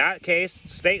 In that case,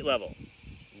 state level,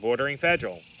 bordering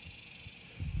federal.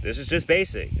 This is just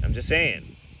basic. I'm just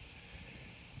saying.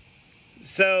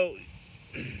 So,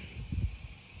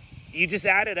 you just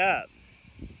add it up.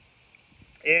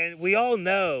 And we all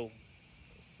know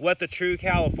what the true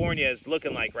California is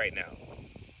looking like right now.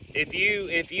 If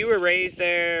you were raised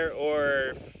there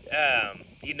or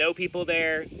you know people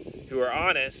there who are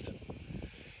honest,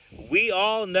 we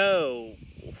all know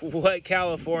what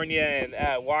California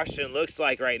and Washington looks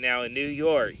like right now in New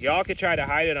York. Y'all could try to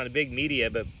hide it on the big media,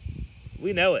 but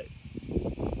we know it.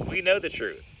 We know the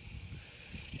truth.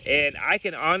 And I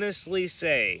can honestly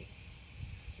say,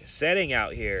 sitting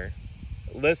out here,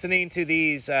 listening to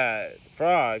these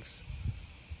frogs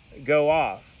go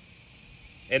off,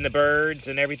 and the birds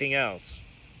and everything else,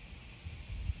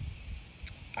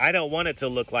 I don't want it to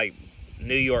look like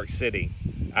New York City.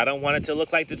 I don't want it to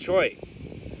look like Detroit.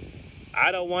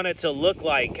 I don't want it to look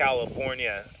like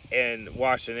California and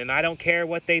Washington. I don't care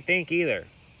what they think either.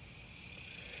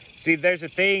 See, there's a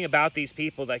thing about these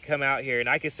people that come out here, and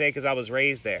I can say because I was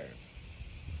raised there.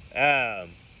 A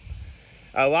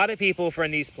lot of people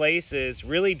from these places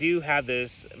really do have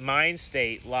this mind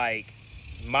state like,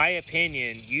 my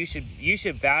opinion, you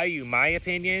should value my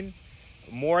opinion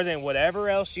more than whatever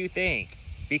else you think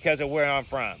because of where I'm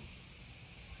from.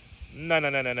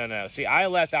 No. See, I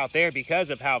left out there because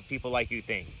of how people like you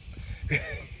think.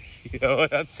 You know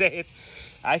what I'm saying?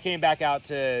 I came back out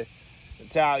to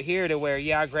out here to where,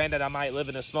 yeah, granted, I might live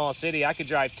in a small city. I could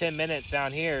drive 10 minutes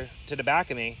down here to the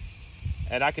back of me,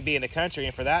 and I could be in the country.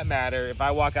 And for that matter, if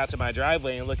I walk out to my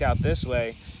driveway and look out this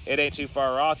way, it ain't too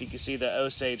far off. You can see the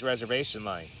Osage reservation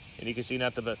line, and you can see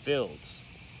nothing but fields.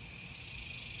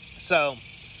 So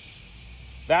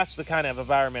that's the kind of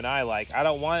environment I like. I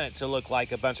don't want it to look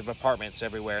like a bunch of apartments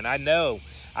everywhere. And I know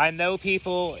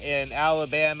people in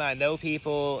Alabama. I know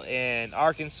people in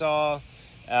Arkansas,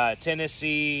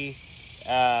 Tennessee,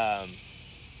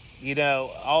 you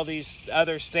know, all these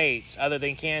other states other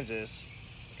than Kansas,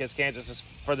 because Kansas is,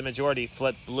 for the majority,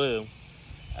 flipped blue.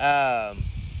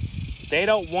 They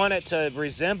don't want it to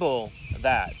resemble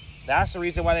that. That's the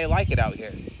reason why they like it out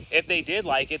here. If they did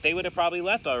like it, they would have probably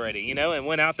left already, you know, and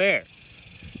went out there.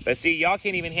 But see, y'all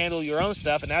can't even handle your own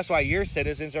stuff, and that's why your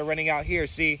citizens are running out here.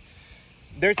 See,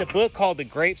 there's a book called The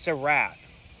Grapes of Wrath.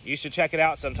 You should check it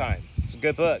out sometime. It's a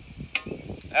good book.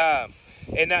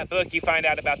 In that book, you find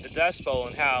out about the Dust Bowl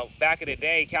and how back in the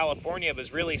day, California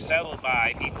was really settled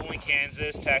by people in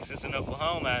Kansas, Texas, and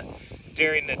Oklahoma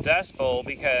during the Dust Bowl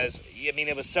because, I mean,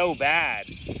 it was so bad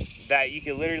that you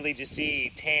could literally just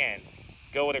see tan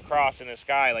going across in the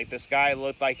sky. Like the sky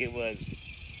looked like it was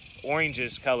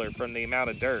orangish colored from the amount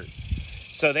of dirt.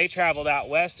 So they traveled out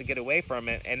west to get away from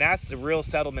it, and that's the real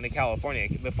settlement of California.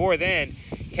 Before then,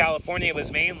 California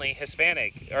was mainly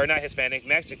Hispanic, or not Hispanic,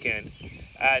 Mexican.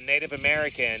 Native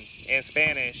American, and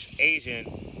Spanish, Asian,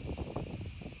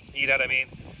 you know what I mean,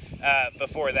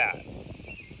 before that.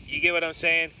 You get what I'm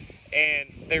saying?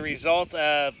 And the result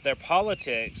of their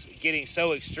politics getting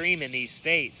so extreme in these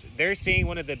states, they're seeing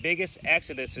one of the biggest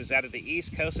exoduses out of the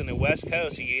East Coast and the West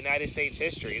Coast in United States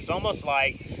history. It's almost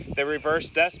like the reverse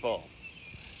Dust Bowl.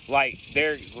 Like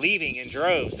they're leaving in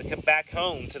droves to come back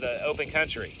home to the open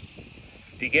country.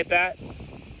 Do you get that?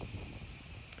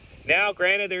 Now,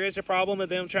 granted, there is a problem with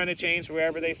them trying to change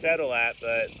wherever they settle at,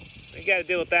 but you got to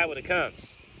deal with that when it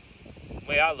comes. The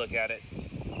way I look at it.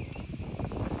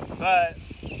 But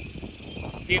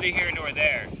neither here nor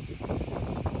there.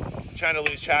 I'm trying to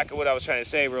lose track of what I was trying to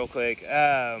say real quick.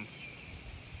 I'm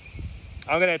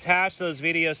going to attach those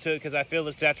videos to it because I feel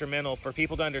it's detrimental for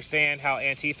people to understand how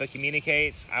Antifa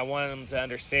communicates. I want them to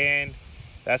understand.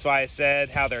 That's why I said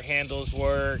how their handles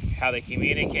work, how they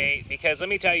communicate. Because let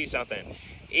me tell you something.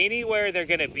 Anywhere they're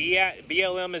going to be at,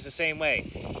 BLM is the same way.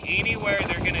 Anywhere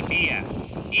they're going to be at,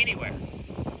 anywhere.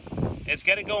 It's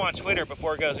going to go on Twitter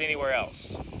before it goes anywhere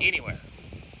else. Anywhere.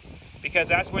 Because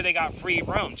that's where they got free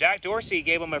roam. Jack Dorsey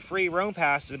gave them a free roam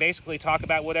pass to basically talk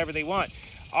about whatever they want.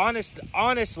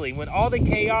 Honestly, when all the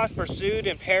chaos pursued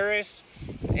in Paris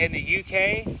and the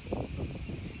UK,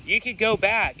 you could go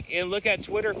back and look at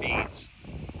Twitter feeds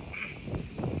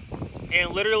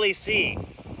and literally see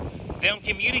them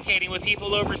communicating with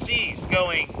people overseas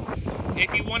going,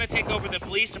 if you want to take over the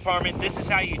police department, this is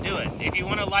how you do it. If you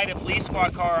want to light a police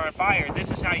squad car on fire,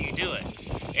 this is how you do it.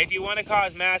 If you want to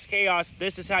cause mass chaos,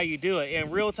 this is how you do it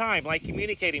in real time, like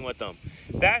communicating with them.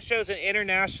 That shows an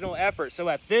international effort. So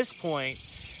at this point,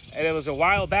 and it was a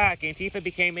while back, Antifa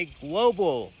became a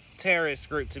global terrorist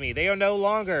group to me. They are no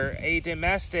longer a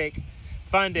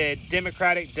domestic-funded,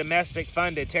 democratic,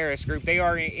 domestic-funded terrorist group. They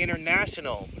are an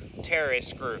international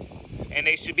terrorist group, and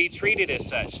they should be treated as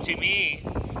such. To me,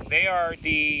 they are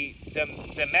the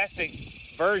domestic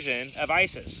version of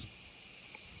ISIS.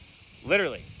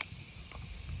 Literally.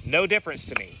 No difference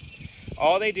to me.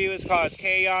 All they do is cause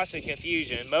chaos and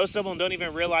confusion. Most of them don't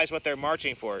even realize what they're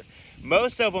marching for.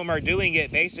 Most of them are doing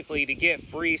it basically to get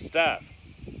free stuff.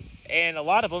 And a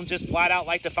lot of them just flat out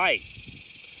like to fight.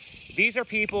 These are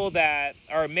people that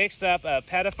are mixed up of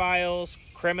pedophiles,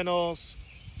 criminals,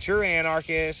 true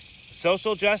anarchists,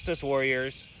 social justice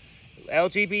warriors,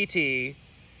 LGBT,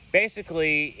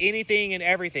 basically anything and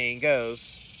everything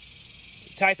goes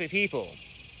type of people.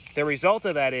 The result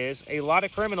of that is a lot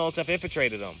of criminals have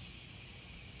infiltrated them.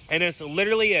 And it's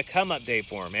literally a come-up day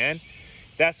for them, man.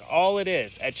 That's all it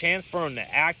is, a chance for them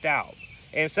to act out.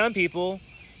 And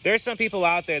there's some people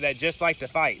out there that just like to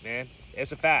fight, man.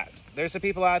 It's a fact. There's some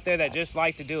people out there that just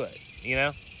like to do it, you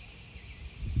know?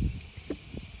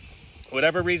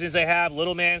 Whatever reasons they have,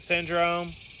 little man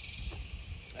syndrome.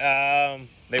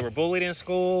 They were bullied in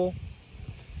school.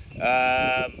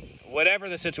 Whatever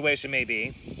the situation may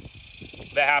be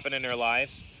that happened in their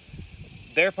lives,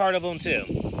 they're part of them too.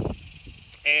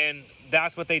 And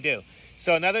that's what they do.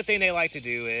 So another thing they like to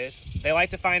do is they like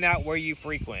to find out where you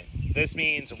frequent. This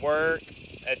means work,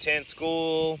 attend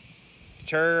school,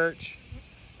 church,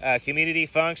 community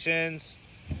functions,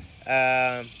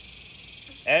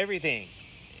 everything.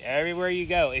 Everywhere you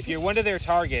go. If you're one of their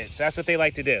targets, that's what they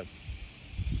like to do.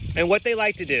 And what they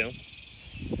like to do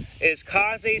is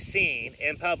cause a scene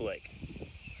in public.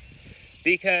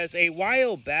 Because a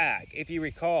while back, if you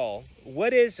recall,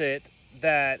 what is it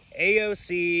that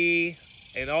AOC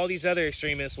and all these other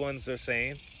extremist ones are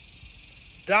saying?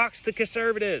 Dox the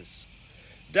conservatives.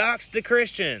 Dox the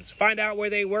Christians. Find out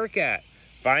where they work at.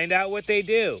 Find out what they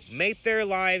do. Make their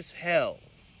lives hell.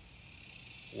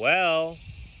 Well,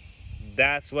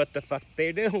 that's what the fuck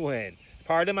they're doing.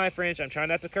 Pardon my French. I'm trying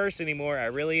not to curse anymore. I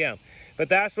really am. But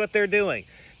that's what they're doing.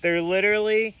 They're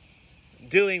literally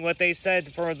doing what they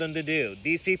said for them to do.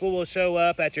 These people will show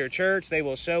up at your church. They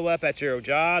will show up at your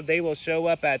job. They will show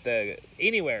up at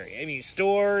anywhere. I mean,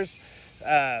 stores,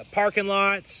 parking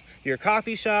lots, your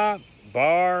coffee shop,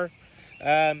 bar,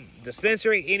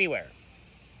 dispensary, anywhere.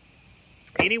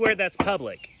 Anywhere that's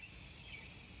public.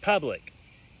 Public.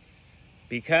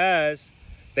 Because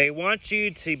they want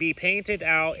you to be painted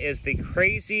out as the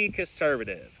crazy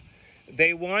conservative.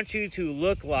 They want you to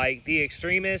look like the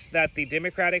extremists that the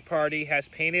Democratic Party has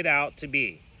painted out to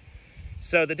be.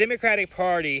 So the Democratic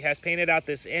Party has painted out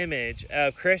this image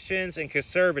of Christians and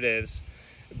conservatives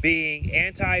being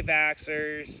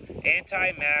anti-vaxxers,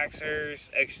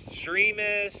 anti-maxxers,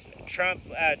 extremists, Trump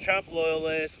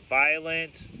loyalists,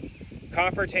 violent,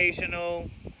 confrontational,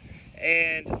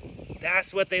 and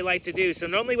that's what they like to do. So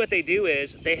normally what they do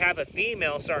is they have a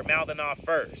female start mouthing off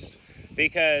first.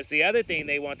 Because the other thing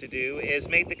they want to do is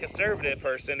make the conservative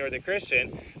person or the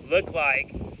Christian look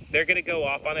like they're going to go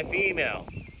off on a female.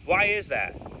 Why is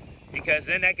that? Because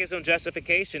then that gives them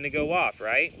justification to go off,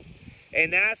 right?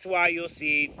 And that's why you'll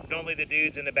see normally the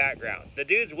dudes in the background. The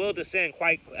dudes will descend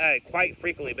quite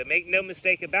frequently, but make no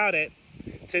mistake about it.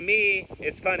 To me,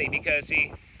 it's funny because,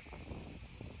 see,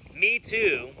 Me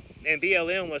Too and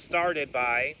BLM was started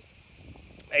by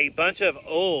a bunch of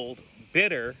old,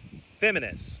 bitter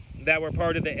feminists that were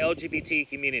part of the LGBT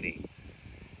community.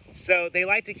 So they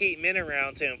like to keep men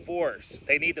around to enforce.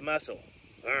 They need the muscle.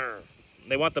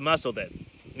 They want the muscle that,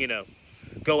 you know,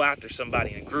 go after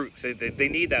somebody in groups. They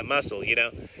need that muscle, you know.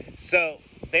 So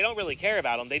they don't really care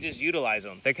about them. They just utilize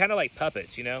them. They're kind of like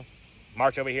puppets, you know.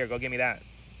 March over here. Go give me that.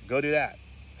 Go do that.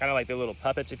 Kind of like their little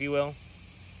puppets, if you will.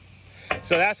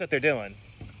 So that's what they're doing.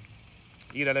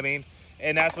 You know what I mean?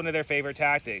 And that's one of their favorite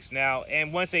tactics. Now,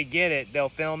 and once they get it, they'll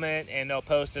film it and they'll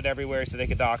post it everywhere so they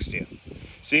can dox you.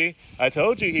 See, I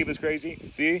told you he was crazy.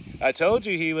 See, I told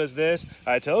you he was this.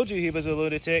 I told you he was a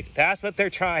lunatic. That's what they're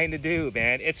trying to do,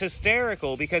 man. It's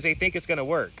hysterical because they think it's going to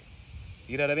work.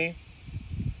 You know what I mean?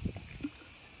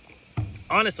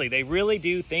 Honestly, they really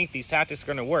do think these tactics are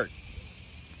going to work.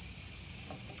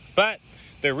 But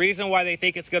the reason why they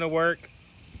think it's going to work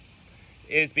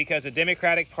is because the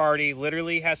Democratic Party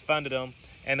literally has funded them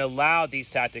and allowed these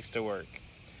tactics to work.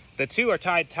 The two are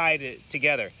tied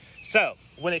together. So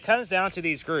when it comes down to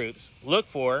these groups, look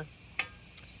for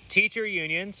teacher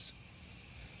unions,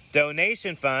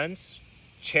 donation funds,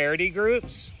 charity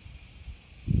groups.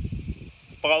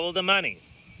 Follow the money.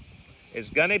 It's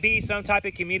going to be some type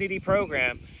of community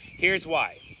program. Here's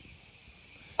why.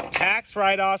 Tax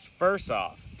write-offs, first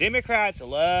off. Democrats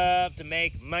love to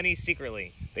make money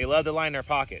secretly. They love to line their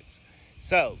pockets.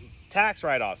 So, tax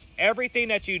write-offs. Everything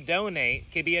that you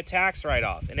donate can be a tax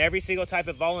write-off. And every single type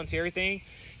of volunteer thing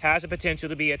has a potential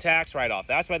to be a tax write-off.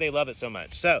 That's why they love it so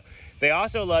much. So, they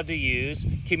also love to use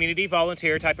community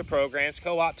volunteer type of programs,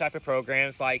 co-op type of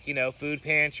programs like, you know, food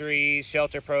pantries,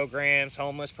 shelter programs,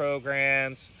 homeless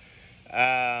programs,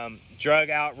 drug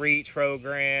outreach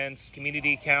programs,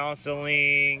 community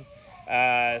counseling,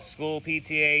 school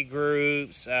PTA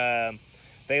groups.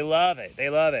 They love it. They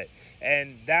love it.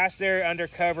 And that's their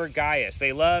undercover Gaius.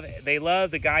 They love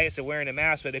the Gaius of wearing a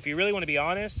mask. But if you really want to be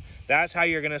honest, that's how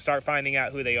you're going to start finding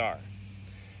out who they are.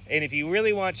 And if you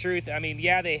really want truth, I mean,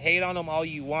 yeah, they hate on them all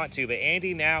you want to, but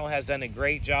Andy now has done a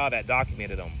great job at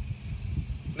documenting them.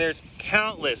 There's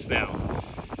countless now.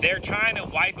 They're trying to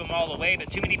wipe them all away,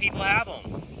 but too many people have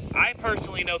them. I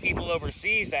personally know people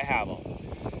overseas that have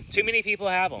them. Too many people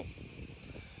have them.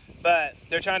 But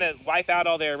they're trying to wipe out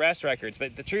all their arrest records.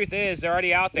 But the truth is, they're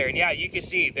already out there. And yeah, you can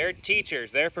see, they're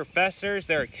teachers, they're professors,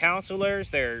 they're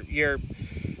counselors, they're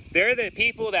the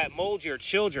people that mold your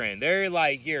children. They're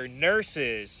like your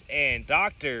nurses and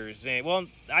doctors. And well,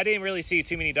 I didn't really see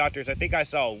too many doctors. I think I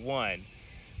saw one.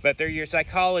 But they're your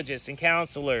psychologists and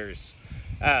counselors,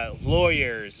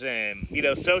 lawyers, and, you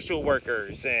know, social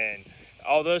workers, and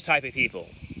all those type of people.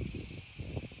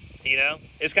 You know,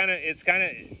 it's kind of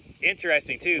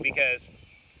interesting too, because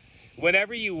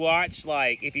whenever you watch,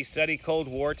 like, if you study Cold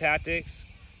War tactics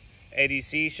and you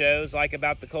see shows like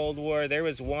about the Cold War, there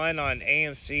was one on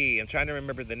AMC. I'm trying to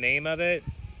remember the name of it.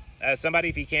 Somebody,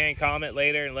 if you can, comment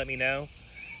later and let me know,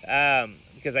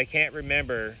 because I can't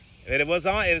remember. But it was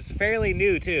fairly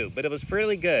new too, but it was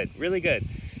really good.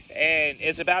 And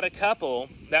it's about a couple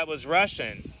that was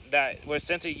Russian that was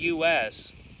sent to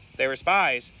U.S. They were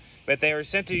spies, but they were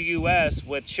sent to U.S.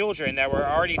 with children that were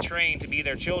already trained to be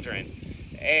their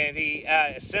children. And he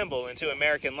assembled into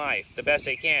American life the best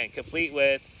they can, complete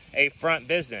with a front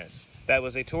business that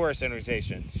was a tourist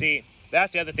organization. See,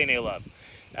 that's the other thing they love.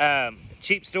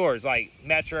 Cheap stores like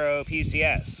Metro,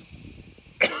 PCS.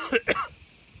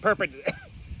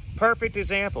 Perfect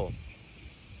example.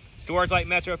 Stores like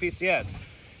Metro, PCS.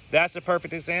 That's a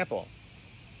perfect example.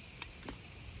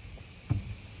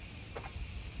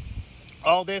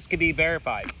 All this can be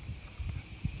verified.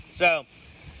 So,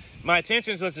 my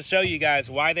intentions was to show you guys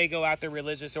why they go after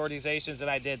religious organizations, and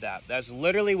I did that. That's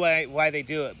literally why they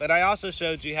do it. But I also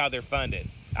showed you how they're funded.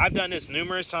 I've done this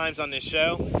numerous times on this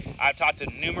show. I've talked to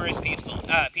numerous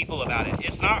people about it.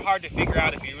 It's not hard to figure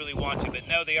out if you really want to, but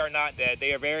no, they are not dead.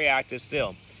 They are very active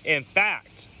still. In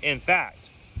fact,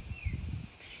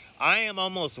 I am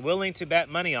almost willing to bet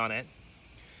money on it,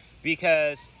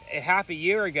 because half a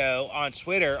year ago on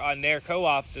Twitter, on their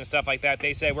co-ops and stuff like that,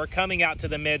 they said, we're coming out to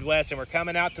the Midwest and we're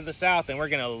coming out to the South and we're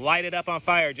going to light it up on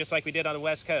fire just like we did on the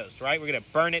West Coast, right? We're going to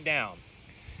burn it down.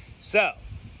 So,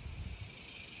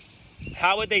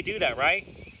 how would they do that, right?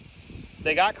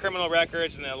 They got criminal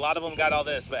records and a lot of them got all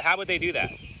this, but how would they do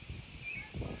that?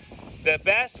 The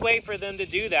best way for them to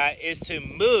do that is to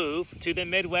move to the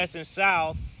Midwest and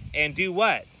South and do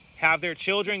what? Have their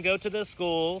children go to the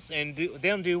schools and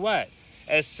do what?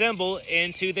 Assemble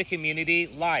into the community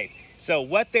life. So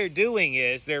what they're doing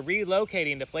is they're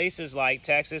relocating to places like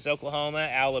Texas, Oklahoma,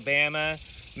 Alabama,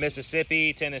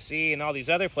 Mississippi, Tennessee, and all these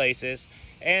other places.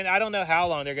 And I don't know how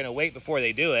long they're going to wait before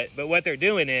they do it. But what they're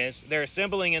doing is they're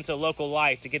assembling into local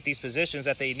life to get these positions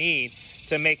that they need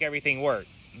to make everything work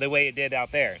the way it did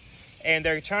out there. And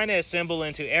they're trying to assemble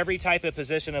into every type of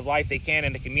position of life they can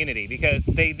in the community because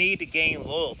they need to gain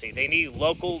loyalty. They need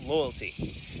local loyalty.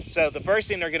 So the first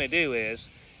thing they're going to do is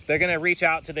they're going to reach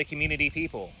out to the community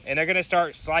people. And they're going to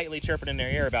start slightly chirping in their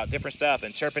ear about different stuff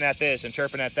and chirping at this and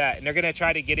chirping at that. And they're going to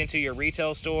try to get into your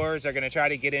retail stores. They're going to try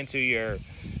to get into your,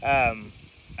 I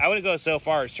wouldn't go so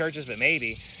far as churches, but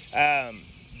maybe.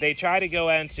 They try to go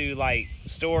into like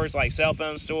stores like cell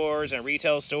phone stores and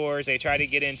retail stores. They try to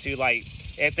get into like,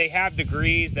 if they have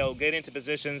degrees, they'll get into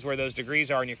positions where those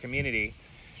degrees are in your community.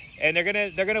 And they're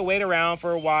gonna wait around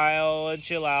for a while and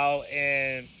chill out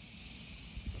and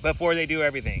before they do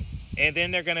everything. And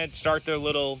then they're gonna start their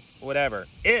little whatever.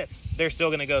 If they're still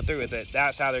gonna go through with it,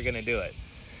 that's how they're gonna do it.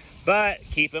 But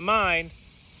keep in mind,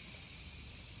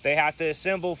 they have to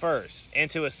assemble first. And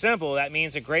to assemble, that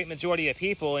means a great majority of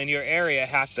people in your area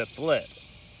have to flip,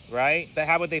 right? But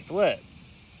how would they flip?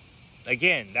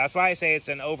 Again, that's why I say it's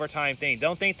an overtime thing.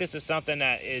 Don't think this is something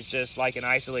that is just like an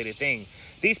isolated thing.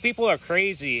 These people are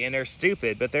crazy and they're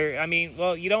stupid, but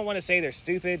well, you don't want to say they're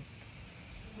stupid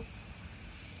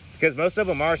because most of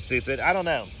them are stupid. I don't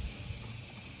know.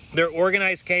 They're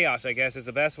organized chaos, I guess, is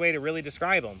the best way to really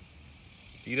describe them.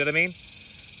 You know what I mean?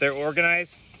 They're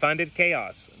organized, funded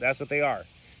chaos. That's what they are.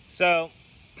 So,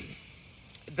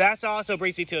 that also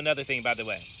brings me to another thing, by the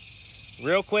way.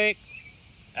 Real quick,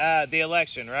 the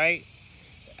election, right?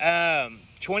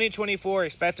 2024,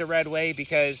 expect a red wave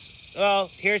because, well,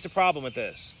 here's the problem with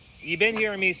this. You've been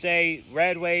hearing me say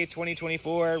red wave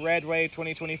 2024, red wave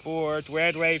 2024,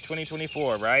 red wave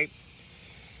 2024, right?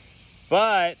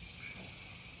 But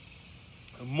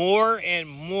more and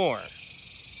more,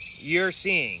 you're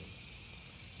seeing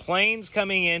planes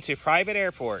coming into private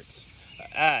airports.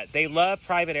 They love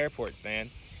private airports, man.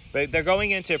 But they're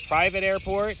going into private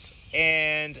airports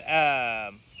and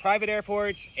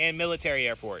military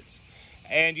airports.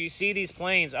 And you see these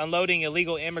planes unloading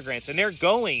illegal immigrants, and they're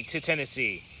going to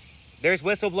Tennessee. There's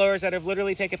whistleblowers that have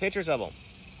literally taken pictures of them.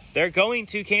 They're going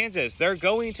to Kansas. They're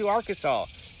going to Arkansas.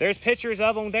 There's pictures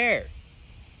of them there.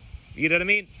 You know what I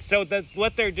mean? So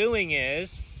what they're doing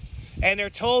is, and they're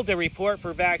told to report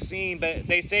for vaccine, but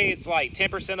they say it's like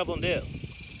 10% of them do.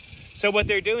 So what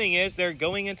they're doing is they're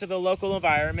going into the local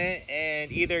environment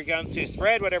and either going to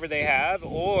spread whatever they have,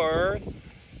 or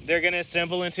they're going to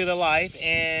assemble into the life,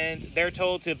 and they're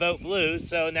told to vote blue.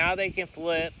 So now they can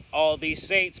flip all these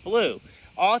states blue.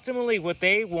 Ultimately, what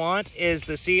they want is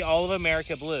to see all of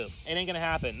America blue. It ain't going to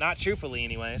happen. Not truthfully,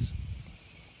 anyways.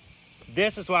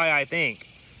 This is why I think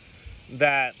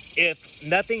that if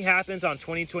nothing happens on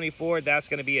 2024, that's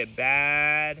going to be a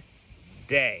bad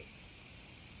day.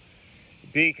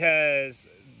 Because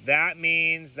that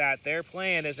means that their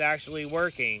plan is actually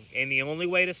working. And the only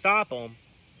way to stop them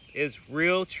is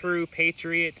real, true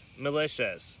patriot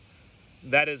militias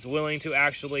that is willing to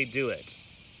actually do it.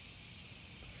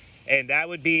 And that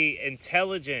would be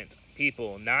intelligent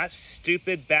people, not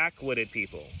stupid, backwooted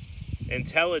people.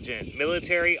 Intelligent,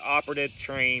 military operative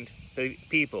trained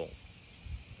people.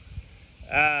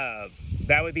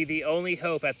 That would be the only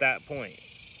hope at that point.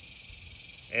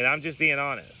 And I'm just being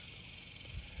honest.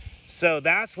 So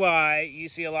that's why you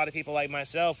see a lot of people like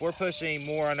myself, we're pushing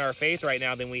more on our faith right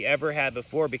now than we ever had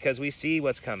before because we see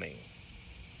what's coming.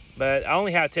 But I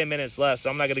only have 10 minutes left, so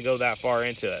I'm not going to go that far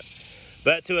into it.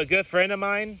 But to a good friend of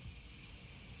mine,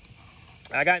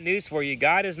 I got news for you.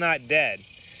 God is not dead.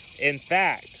 In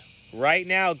fact, right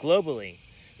now, globally,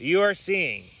 you are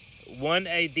seeing one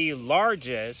of the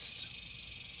largest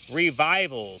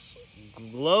revivals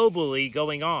globally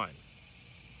going on.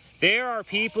 There are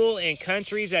people in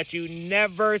countries that you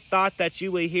never thought that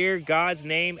you would hear God's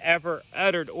name ever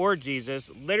uttered, or Jesus,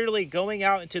 literally going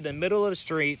out into the middle of the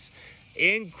streets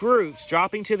in groups,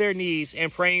 dropping to their knees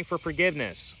and praying for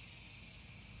forgiveness.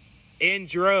 In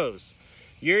droves.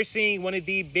 You're seeing one of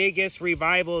the biggest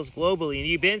revivals globally, and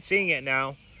you've been seeing it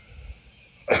now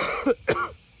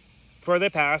for the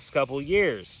past couple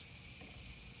years.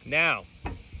 Now,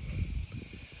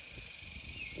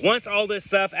 once all this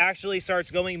stuff actually starts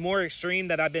going more extreme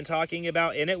that I've been talking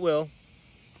about, and it will,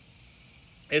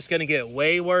 it's going to get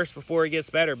way worse before it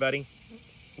gets better, buddy.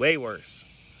 Way worse.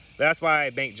 That's why I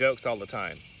make jokes all the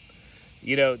time.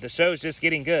 You know, the show's just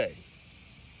getting good.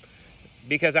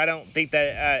 because I don't think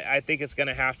that I think it's going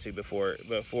to have to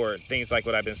before things like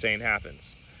what I've been saying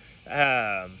happens.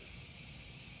 And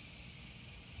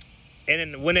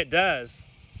then when it does,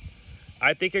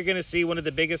 I think you're going to see one of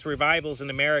the biggest revivals in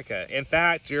America. In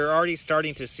fact, you're already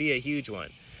starting to see a huge one.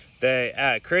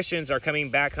 The Christians are coming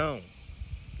back home.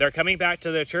 They're coming back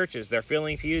to their churches. They're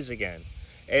filling pews again.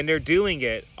 And they're doing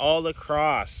it all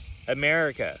across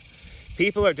America.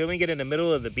 People are doing it in the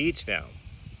middle of the beach now.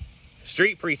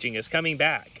 Street preaching is coming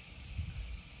back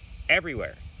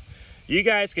everywhere. You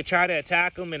guys could try to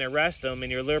attack them and arrest them in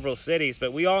your liberal cities,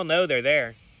 but we all know they're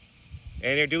there.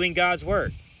 And they're doing God's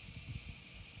work.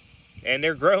 And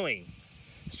they're growing.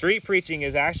 Street preaching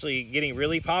is actually getting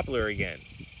really popular again.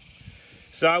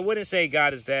 So I wouldn't say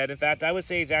God is dead. In fact, I would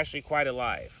say he's actually quite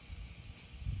alive.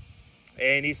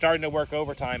 And he's starting to work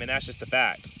overtime, and that's just a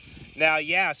fact. Now,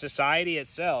 yeah, society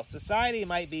itself. Society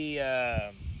might be...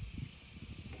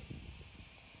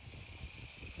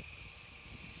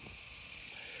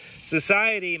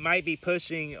 society might be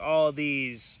pushing all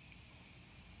these...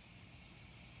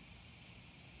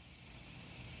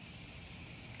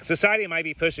 Society might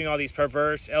be pushing all these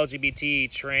perverse LGBT,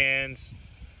 trans,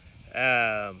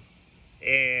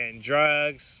 and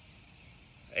drugs,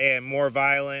 and more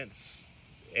violence,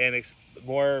 and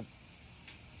more,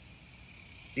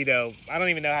 you know, I don't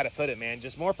even know how to put it, man.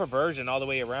 Just more perversion all the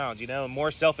way around, you know, and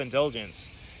more self-indulgence.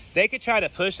 They could try to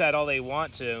push that all they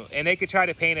want to, and they could try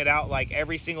to paint it out like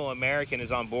every single American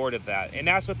is on board of that. And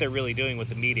that's what they're really doing with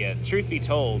the media. Truth be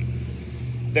told,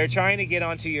 they're trying to get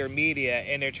onto your media,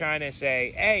 and they're trying to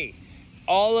say, hey,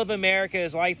 all of America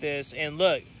is like this, and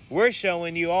look, we're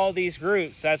showing you all these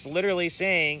groups that's literally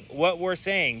saying what we're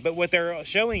saying. But what they're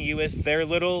showing you is their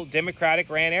little Democratic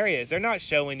ran areas. They're not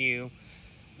showing you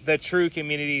the true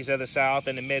communities of the South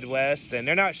and the Midwest, and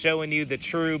they're not showing you the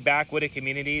true backwoods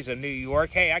communities of New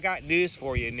York. Hey, I got news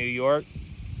for you, New York.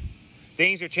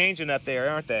 Things are changing up there,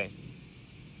 aren't they?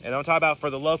 And I'm talking about for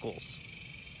the locals.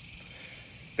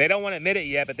 They don't want to admit it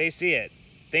yet, but they see it.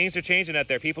 Things are changing up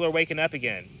there. People are waking up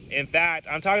again. In fact,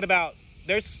 I'm talking about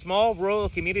there's small rural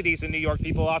communities in New York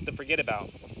people often forget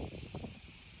about.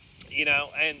 You know,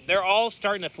 and they're all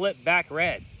starting to flip back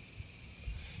red.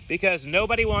 Because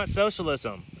nobody wants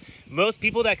socialism. Most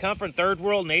people that come from third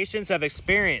world nations have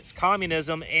experienced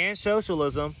communism and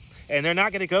socialism, and they're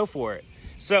not going to go for it.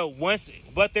 So once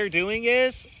what they're doing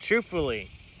is, truthfully,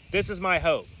 this is my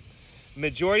hope.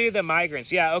 Majority of the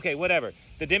migrants, yeah, okay, whatever.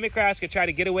 The Democrats could try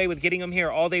to get away with getting them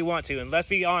here all they want to, and let's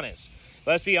be honest,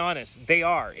 they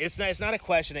are. It's not a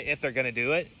question of if they're going to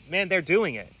do it. Man, they're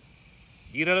doing it.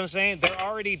 You know what I'm saying? They're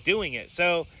already doing it.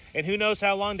 So, and who knows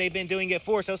how long they've been doing it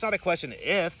for, so it's not a question of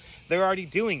if, they're already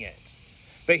doing it.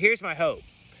 But here's my hope.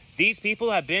 These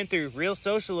people have been through real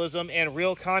socialism and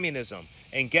real communism,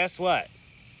 and guess what?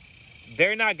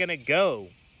 They're not going to go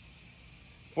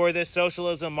for this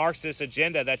socialism Marxist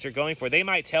agenda that you're going for. They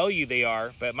might tell you they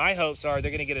are, but my hopes are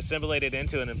they're going to get assimilated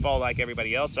into it and fall like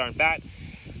everybody else are. In fact,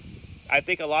 I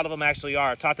think a lot of them actually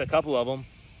are. I've talked to a couple of them.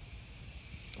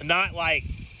 Not like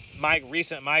my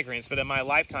recent migrants, but in my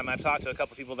lifetime, I've talked to a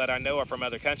couple of people that I know are from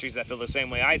other countries that feel the same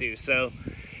way I do. So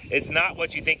it's not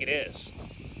what you think it is.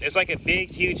 It's like a big,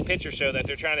 huge picture show that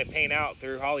they're trying to paint out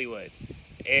through Hollywood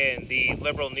and the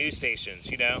liberal news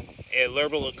stations, you know, and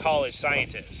liberal college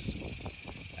scientists.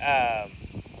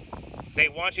 They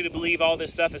want you to believe all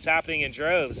this stuff is happening in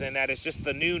droves and that it's just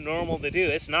the new normal to do.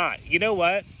 It's not. You know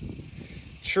what?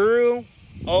 True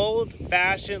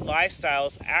old-fashioned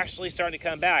lifestyles actually starting to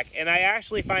come back. And I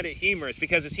actually find it humorous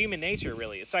because it's human nature,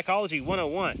 really. It's psychology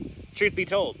 101. Truth be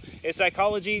told. It's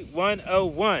psychology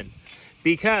 101.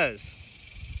 Because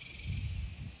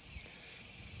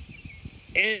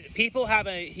people have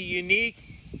a unique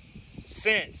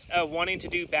sense of wanting to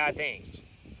do bad things.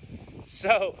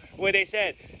 So when they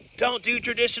said, don't do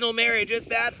traditional marriage, it's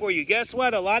bad for you. Guess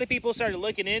what? A lot of people started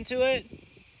looking into it,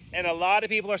 and a lot of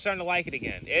people are starting to like it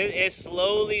again. It's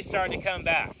slowly starting to come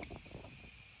back.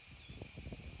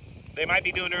 They might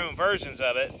be doing their own versions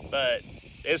of it, but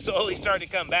it's slowly starting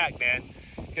to come back, man.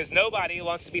 Because nobody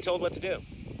wants to be told what to do.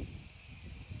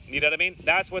 You know what I mean?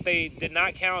 That's what they did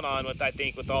not count on with, I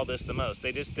think, with all this the most.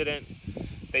 They just didn't.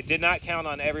 They did not count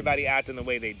on everybody acting the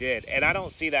way they did. And I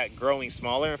don't see that growing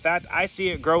smaller. In fact, I see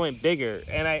it growing bigger.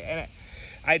 And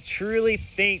I truly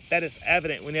think that is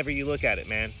evident whenever you look at it,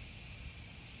 man.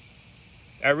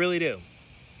 I really do.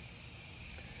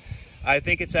 I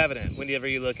think it's evident whenever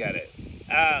you look at it.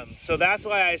 So that's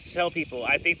why I tell people,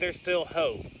 I think there's still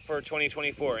hope for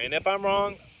 2024. And if I'm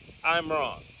wrong, I'm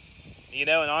wrong. You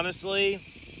know, and honestly,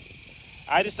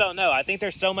 I just don't know. I think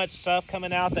there's so much stuff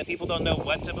coming out that people don't know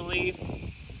what to believe.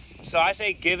 So I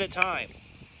say give it time.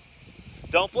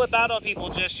 Don't flip out on people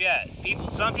just yet.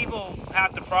 Some people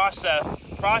have to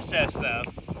process stuff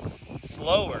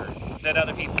slower than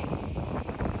other people.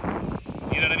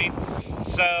 You know what I mean?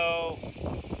 So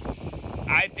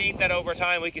I think that over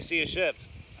time we can see a shift.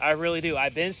 I really do.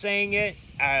 I've been saying it.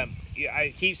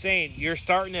 I keep saying you're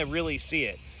starting to really see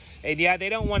it. And yeah, they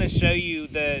don't want to show you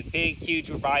the big, huge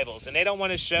revivals, and they don't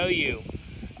want to show you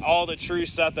all the true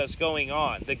stuff that's going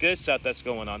on, the good stuff that's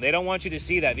going on. They don't want you to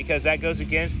see that because that goes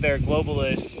against their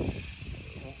globalist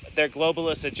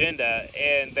agenda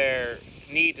and their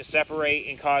need to separate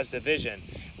and cause division.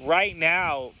 Right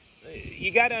now, you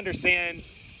got to understand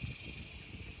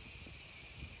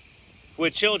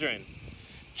with children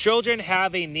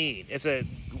have a need. It's a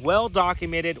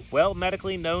well-documented,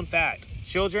 well-medically known fact.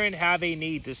 Children have a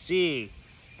need to see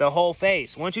the whole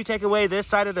face. Once you take away this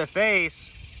side of the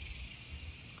face,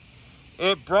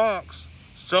 it blocks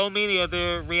so many of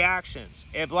their reactions.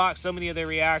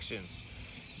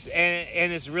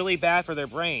 And it's really bad for their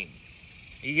brain.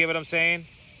 You get what I'm saying?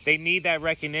 They need that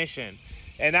recognition.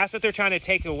 And that's what they're trying to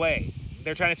take away.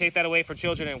 They're trying to take that away from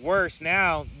children. And worse,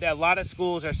 now, a lot of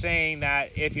schools are saying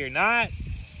that if you're not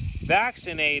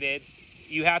vaccinated,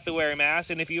 you have to wear a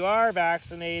mask. And if you are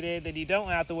vaccinated, then you don't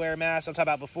have to wear a mask. I'm talking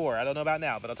about before. I don't know about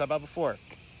now, but I'll talk about before.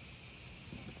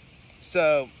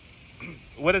 So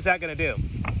what is that going to do?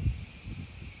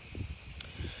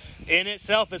 In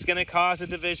itself, it's going to cause a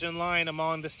division line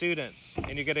among the students,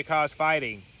 and you're going to cause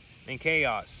fighting and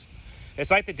chaos.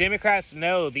 It's like the Democrats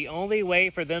know the only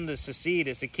way for them to succeed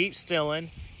is to keep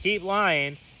stealing, keep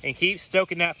lying, and keep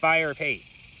stoking that fire of hate.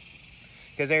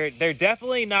 Because they're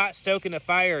definitely not stoking the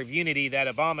fire of unity that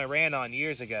Obama ran on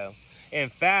years ago. In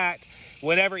fact,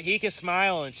 whenever he can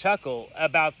smile and chuckle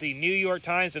about the New York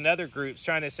Times and other groups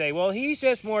trying to say, well, he's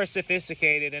just more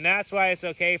sophisticated, and that's why it's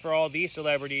okay for all these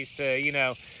celebrities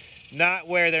to, not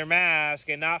wear their mask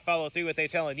and not follow through what they're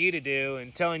telling you to do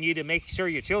and telling you to make sure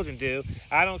your children do.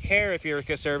 I don't care if you're a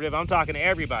conservative. I'm talking to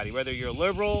everybody, whether you're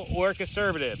liberal or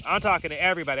conservative. I'm talking to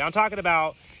everybody. I'm talking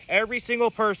about every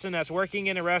single person that's working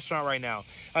in a restaurant right now.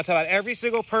 I'm talking about every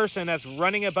single person that's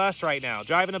running a bus right now,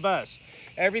 driving a bus.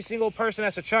 Every single person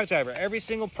that's a truck driver. Every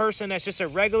single person that's just a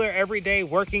regular, everyday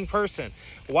working person.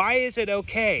 Why is it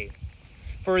okay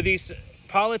for these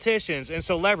politicians and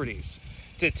celebrities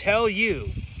to tell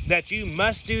you that you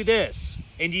must do this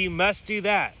and you must do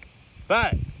that?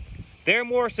 But they're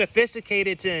more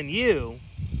sophisticated than you,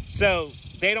 so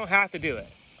they don't have to do it.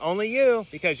 Only you,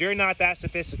 because you're not that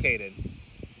sophisticated.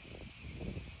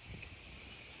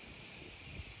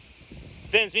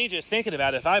 Offends me just thinking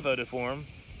about it if I voted for him.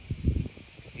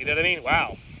 You know what I mean?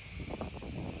 Wow.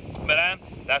 But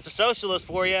that's a socialist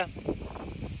for you.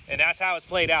 And that's how it's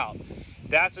played out.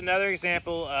 That's another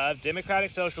example of democratic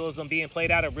socialism being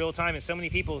played out in real time, and so many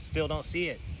people still don't see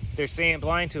it. They're staying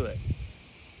blind to it.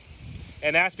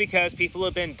 And that's because people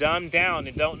have been dumbed down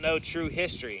and don't know true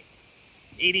history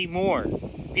anymore.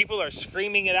 People are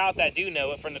screaming it out that do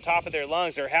know it from the top of their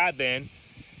lungs, or have been,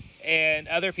 and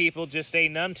other people just stay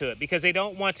numb to it because they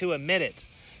don't want to admit it.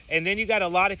 And then you got a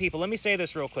lot of people. Let me say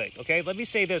this real quick, okay? Let me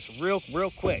say this real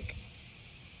quick.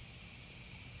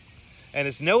 And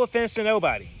it's no offense to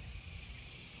nobody.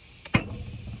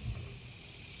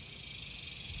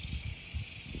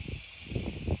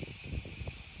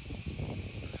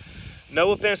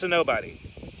 No offense to nobody.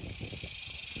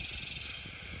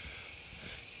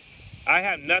 I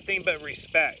have nothing but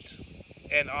respect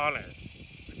and honor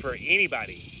for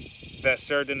anybody that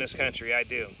served in this country. I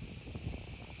do.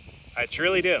 I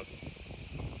truly do.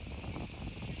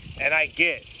 And I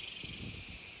get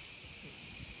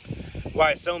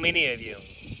why so many of you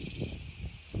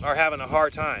are having a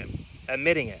hard time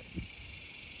admitting it.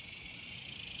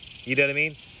 You know what I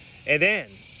mean? And then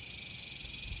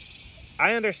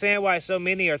I understand why so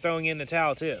many are throwing in the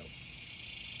towel too.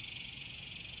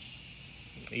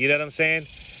 You know what I'm saying?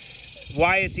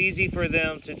 Why it's easy for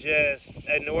them to just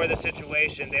ignore the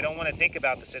situation. They don't want to think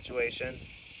about the situation,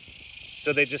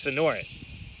 so they just ignore it.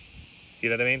 You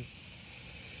know what I mean?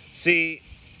 See,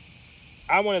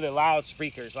 I'm one of the loud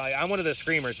speakers. I'm one of the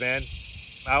screamers, man.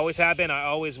 I always have been. I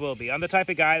always will be. I'm the type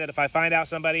of guy that if I find out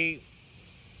somebody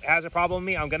has a problem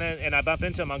with me, and I bump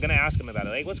into them, I'm gonna ask them about it.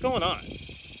 Like, what's going on?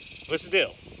 What's the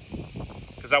deal?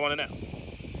 Because I want to know.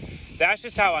 That's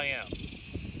just how I am.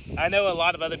 I know a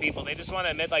lot of other people, they just want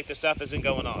to admit like this stuff isn't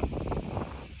going on.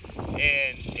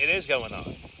 And it is going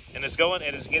on. And it's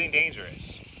getting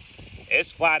dangerous.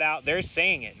 It's flat out, they're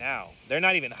saying it now. They're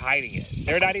not even hiding it.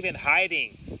 They're not even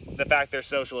hiding the fact they're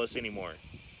socialists anymore.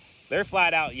 They're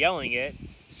flat out yelling it,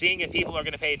 seeing if people are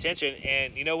going to pay attention.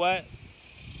 And you know what?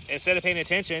 Instead of paying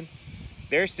attention,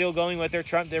 they're still going with their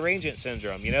Trump derangement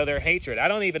syndrome, you know, their hatred. I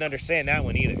don't even understand that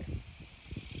one either.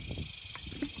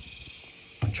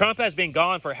 Trump has been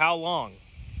gone for how long?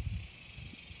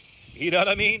 You know what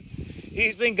I mean?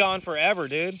 He's been gone forever,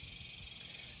 dude.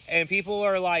 And people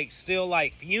are like still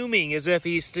like fuming as if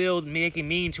he's still making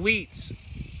mean tweets.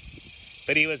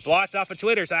 But he was blocked off of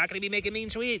Twitter, so how can he be making mean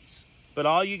tweets? But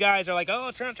all you guys are like,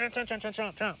 oh, Trump.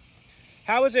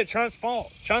 How is it Trump's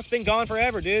fault? Trump's been gone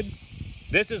forever, dude.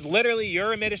 This is literally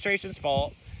your administration's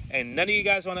fault, and none of you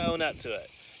guys want to own up to it.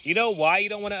 You know why you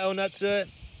don't want to own up to it?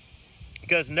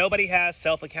 Because nobody has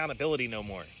self-accountability no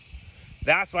more.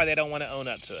 That's why they don't want to own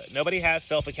up to it. Nobody has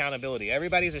self-accountability.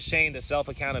 Everybody's ashamed of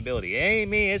self-accountability. It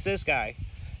ain't me, it's this guy.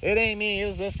 It ain't me, it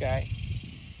was this guy.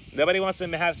 Nobody wants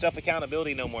them to have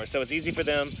self-accountability no more. So it's easy for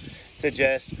them to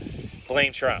just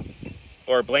blame Trump.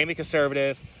 Or blame a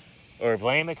conservative. Or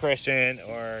blame a Christian.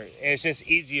 Or it's just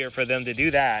easier for them to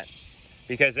do that.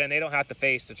 Because then they don't have to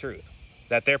face the truth.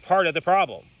 That they're part of the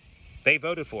problem. They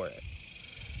voted for it.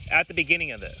 At the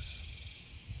beginning of this,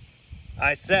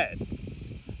 I said,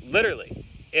 literally,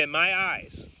 in my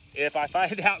eyes, if I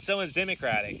find out someone's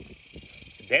Democratic,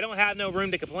 they don't have no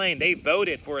room to complain. They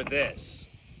voted for this.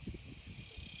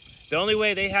 The only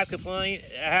way they have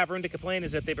room to complain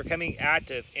is if they're becoming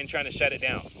active in trying to shut it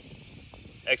down.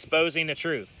 Exposing the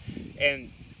truth.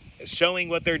 And showing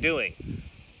what they're doing.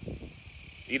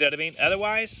 You know what I mean?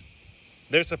 Otherwise,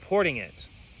 they're supporting it.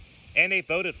 And they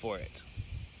voted for it.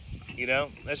 You know?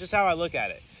 That's just how I look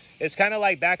at it. It's kind of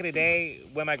like back in the day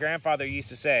when my grandfather used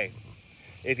to say,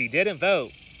 if you didn't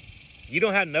vote, you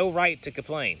don't have no right to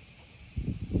complain.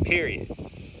 Period.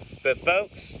 But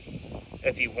folks,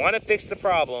 if you want to fix the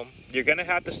problem, you're going to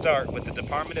have to start with the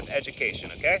Department of Education,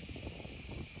 okay?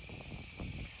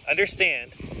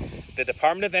 Understand, the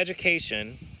Department of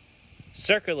Education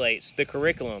circulates the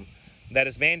curriculum that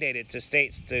is mandated to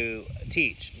states to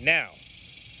teach. Now,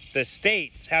 the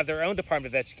states have their own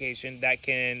Department of Education that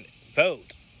can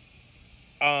vote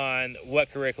on what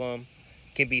curriculum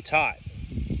can be taught,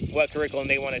 what curriculum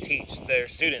they want to teach their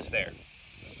students there.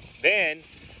 Then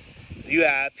you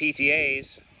have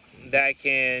PTAs that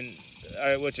can,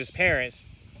 which is parents,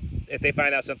 if they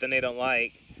find out something they don't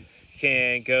like,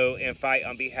 can go and fight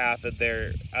on behalf of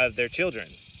their children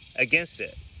against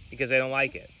it because they don't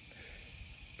like it.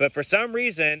 But for some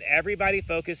reason, everybody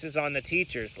focuses on the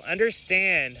teachers.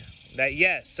 Understand that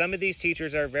yes, some of these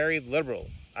teachers are very liberal.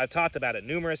 I've talked about it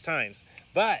numerous times.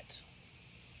 But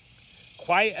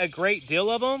quite a great deal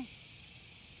of them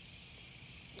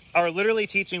are literally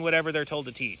teaching whatever they're told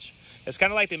to teach. It's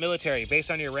kind of like the military. Based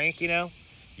on your rank, you know,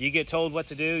 you get told what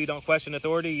to do. You don't question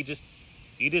authority.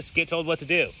 You just get told what to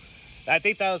do. I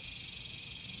think that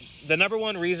was the number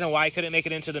one reason why I couldn't make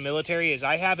it into the military is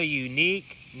I have a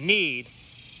unique need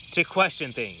to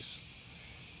question things.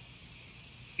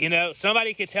 You know,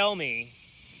 somebody could tell me,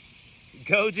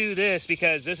 go do this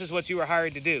because this is what you were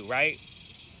hired to do, right?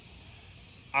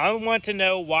 I want to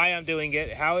know why I'm doing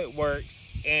it, how it works,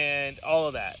 and all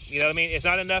of that. You know what I mean? It's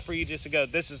not enough for you just to go,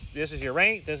 this is your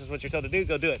rank, this is what you're told to do,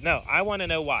 go do it. No, I want to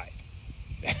know why.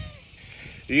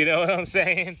 You know what I'm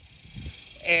saying?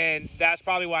 And that's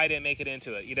probably why I didn't make it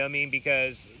into it. You know what I mean?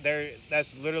 Because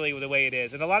that's literally the way it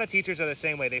is. And a lot of teachers are the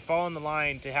same way. They fall in the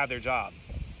line to have their job.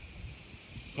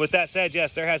 With that said,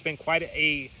 yes, there has been quite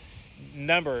a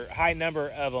high number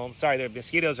of them. Sorry, the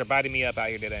mosquitoes are biting me up out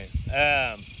here today.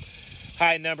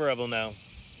 High number of them, though,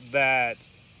 that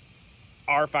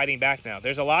are fighting back now.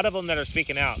 There's a lot of them that are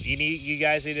speaking out. You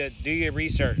guys need to do your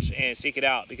research and seek it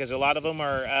out because a lot of them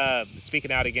are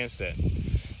speaking out against it.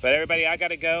 But everybody, I got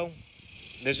to go.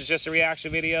 This is just a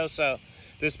reaction video. So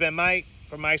this has been Mike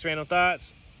from Mike's Random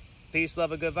Thoughts. Peace,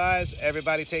 love, and good vibes.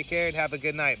 Everybody take care and have a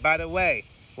good night. By the way,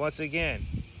 once again,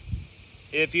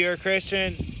 if you're a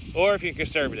Christian or if you're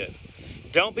conservative,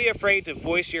 don't be afraid to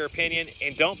voice your opinion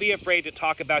and don't be afraid to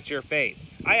talk about your faith.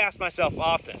 I ask myself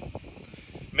often,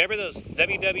 remember those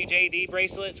WWJD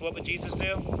bracelets? What would Jesus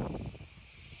do?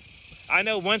 I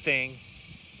know one thing.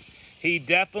 He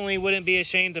definitely wouldn't be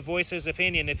ashamed to voice his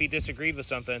opinion if he disagreed with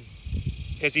something.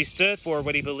 Because he stood for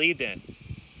what he believed in.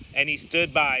 And he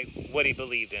stood by what he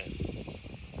believed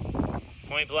in.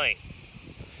 Point blank.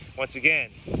 Once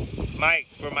again, Mike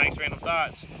for Mike's Random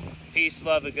Thoughts. Peace,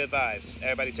 love, and good vibes.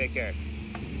 Everybody take care.